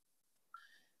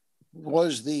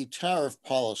 Was the tariff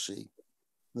policy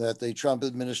that the Trump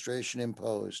administration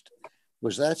imposed,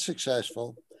 was that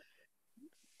successful?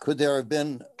 Could there have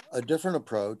been a different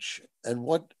approach? And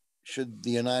what should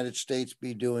the United States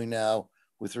be doing now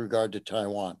with regard to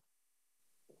Taiwan?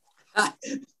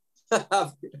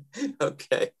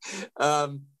 Okay.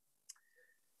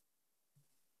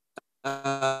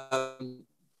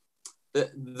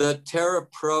 The terror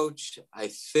approach, I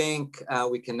think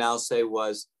we can now say,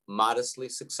 was modestly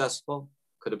successful.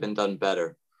 Could have been done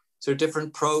better. So a different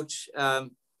approach,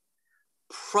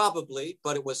 probably,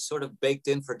 but it was sort of baked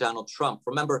in for Donald Trump.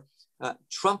 Remember,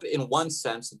 Trump, in one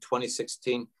sense, in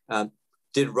 2016,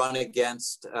 did run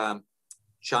against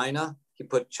China. He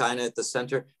put China at the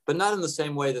center, but not in the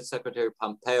same way that Secretary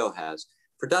Pompeo has.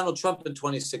 For Donald Trump in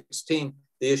 2016,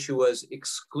 the issue was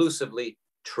exclusively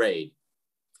trade.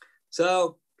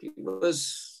 So he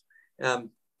was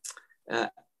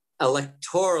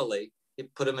electorally,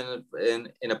 it put him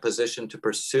in a position to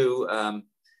pursue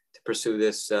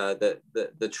this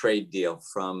the trade deal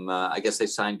from I guess they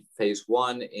signed phase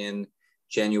 1 in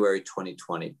January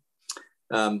 2020.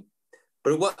 But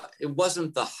it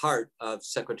wasn't the heart of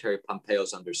Secretary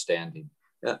Pompeo's understanding.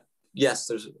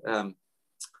 Yes,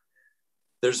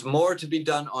 there's more to be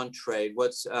done on trade.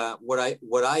 What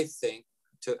I think,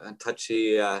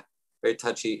 very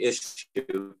touchy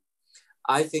issue,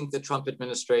 I think the Trump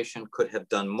administration could have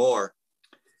done more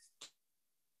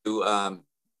to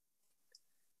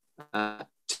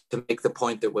make the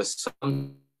point that was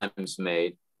sometimes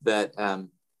made, that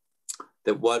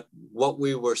that what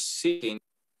we were seeking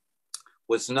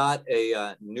was not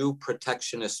a new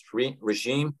protectionist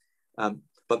regime,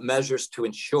 but measures to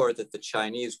ensure that the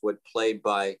Chinese would play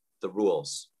by the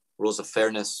rules of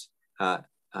fairness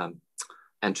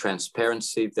and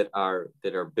transparency that are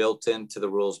built into the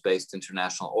rules-based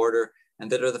international order,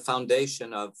 and that are the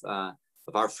foundation of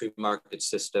our free market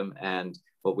system, and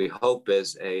what we hope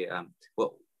is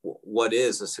what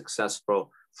is a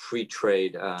successful free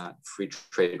trade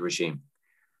regime.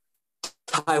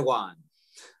 Taiwan.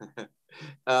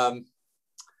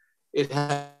 It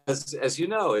has, as you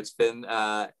know, it's been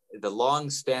the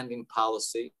long-standing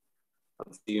policy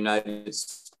of the United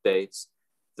States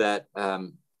that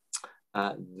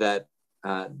that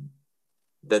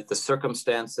the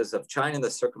circumstances of China and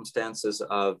the circumstances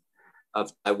of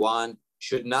Taiwan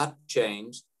should not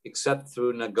change except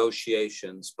through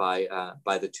negotiations by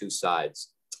the two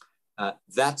sides.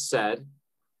 That said,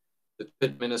 the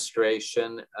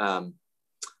administration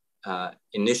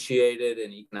initiated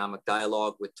an economic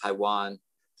dialogue with Taiwan.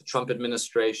 The Trump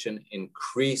administration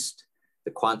increased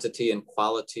the quantity and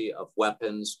quality of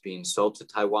weapons being sold to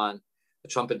Taiwan. The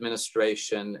Trump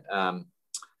administration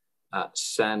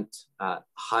sent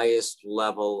highest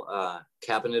level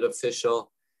cabinet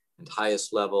official and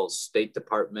highest level State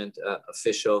Department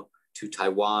official to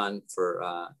Taiwan for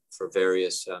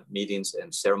various meetings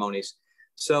and ceremonies.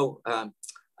 So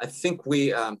I think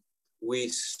we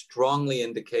strongly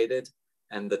indicated,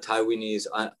 and the Taiwanese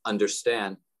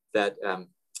understand, that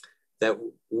that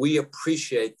we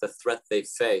appreciate the threat they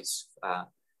face,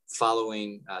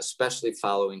 especially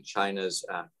following China's,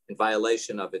 in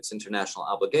violation of its international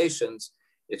obligations,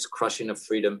 its crushing of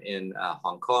freedom in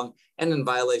Hong Kong, and in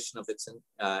violation of its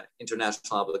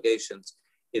international obligations,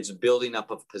 its building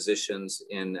up of positions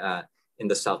in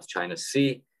the South China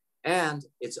Sea, and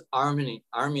its arming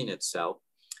itself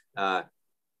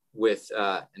with,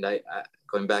 and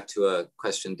going back to a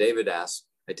question David asked,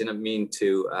 I didn't mean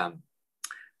to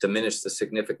diminish the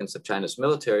significance of China's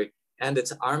military, and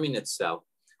it's arming itself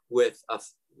with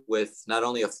not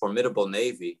only a formidable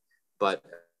navy, but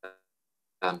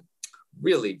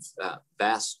really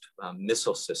vast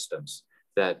missile systems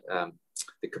that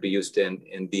could be used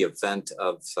in the event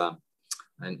of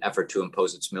an effort to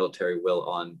impose its military will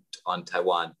on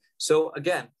Taiwan. So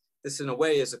again, this in a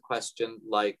way is a question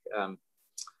like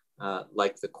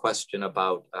the question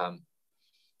about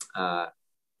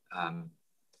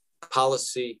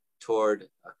policy toward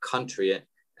a country,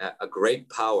 a great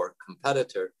power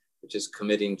competitor, which is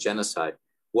committing genocide.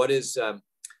 What is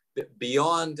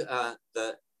beyond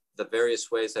the various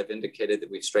ways I've indicated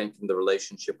that we've strengthened the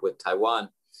relationship with Taiwan,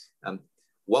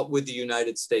 what would the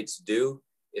United States do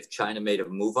if China made a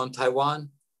move on Taiwan?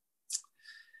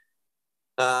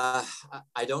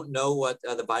 I don't know what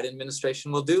the Biden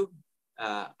administration will do.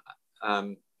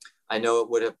 I know it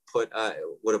would have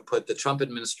put the Trump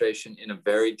administration in a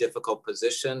very difficult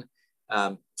position.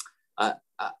 I'll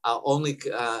only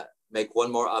make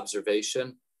one more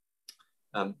observation.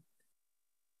 On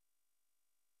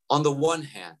the one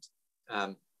hand,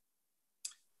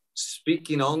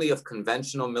 speaking only of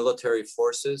conventional military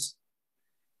forces,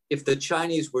 if the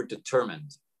Chinese were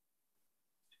determined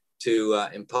to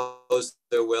impose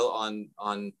their will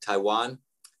on Taiwan,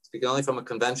 speaking only from a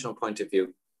conventional point of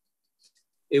view,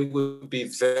 it would be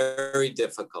very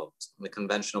difficult on the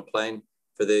conventional plane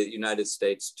for the United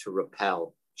States to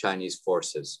repel Chinese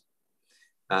forces.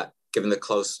 given the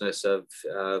closeness of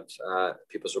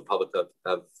People's Republic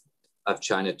of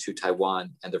China to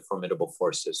Taiwan and their formidable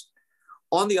forces.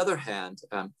 On the other hand,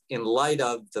 in light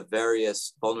of the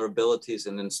various vulnerabilities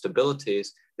and instabilities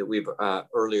that we've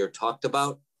earlier talked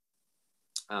about,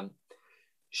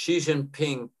 Xi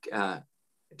Jinping,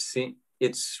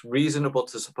 it's reasonable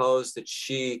to suppose that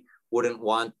Xi wouldn't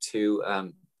want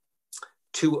to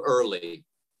too early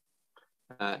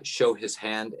show his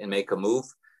hand and make a move,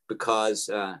 because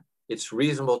it's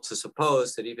reasonable to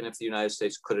suppose that even if the United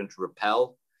States couldn't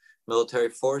repel military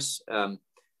force, the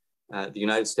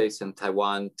United States and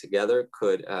Taiwan together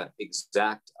could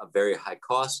exact a very high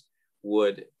cost,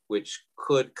 which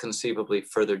could conceivably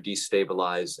further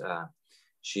destabilize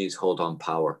Xi's hold on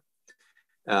power.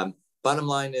 Bottom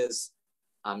line is,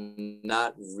 I'm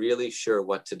not really sure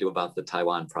what to do about the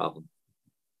Taiwan problem.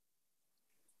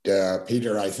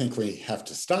 Peter, I think we have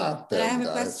to stop. I have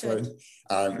a question.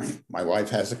 My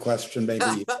wife has a question.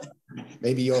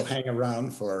 Maybe you'll hang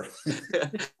around for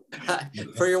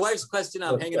for your wife's question.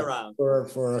 I'm hanging around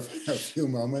for a few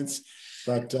moments.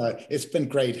 But it's been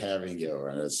great having you,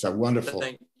 and it's a wonderful.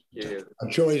 Thank you. A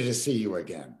joy to see you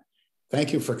again.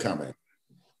 Thank you for coming.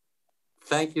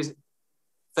 Thank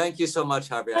you so much,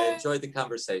 Harvey. I enjoyed the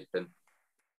conversation.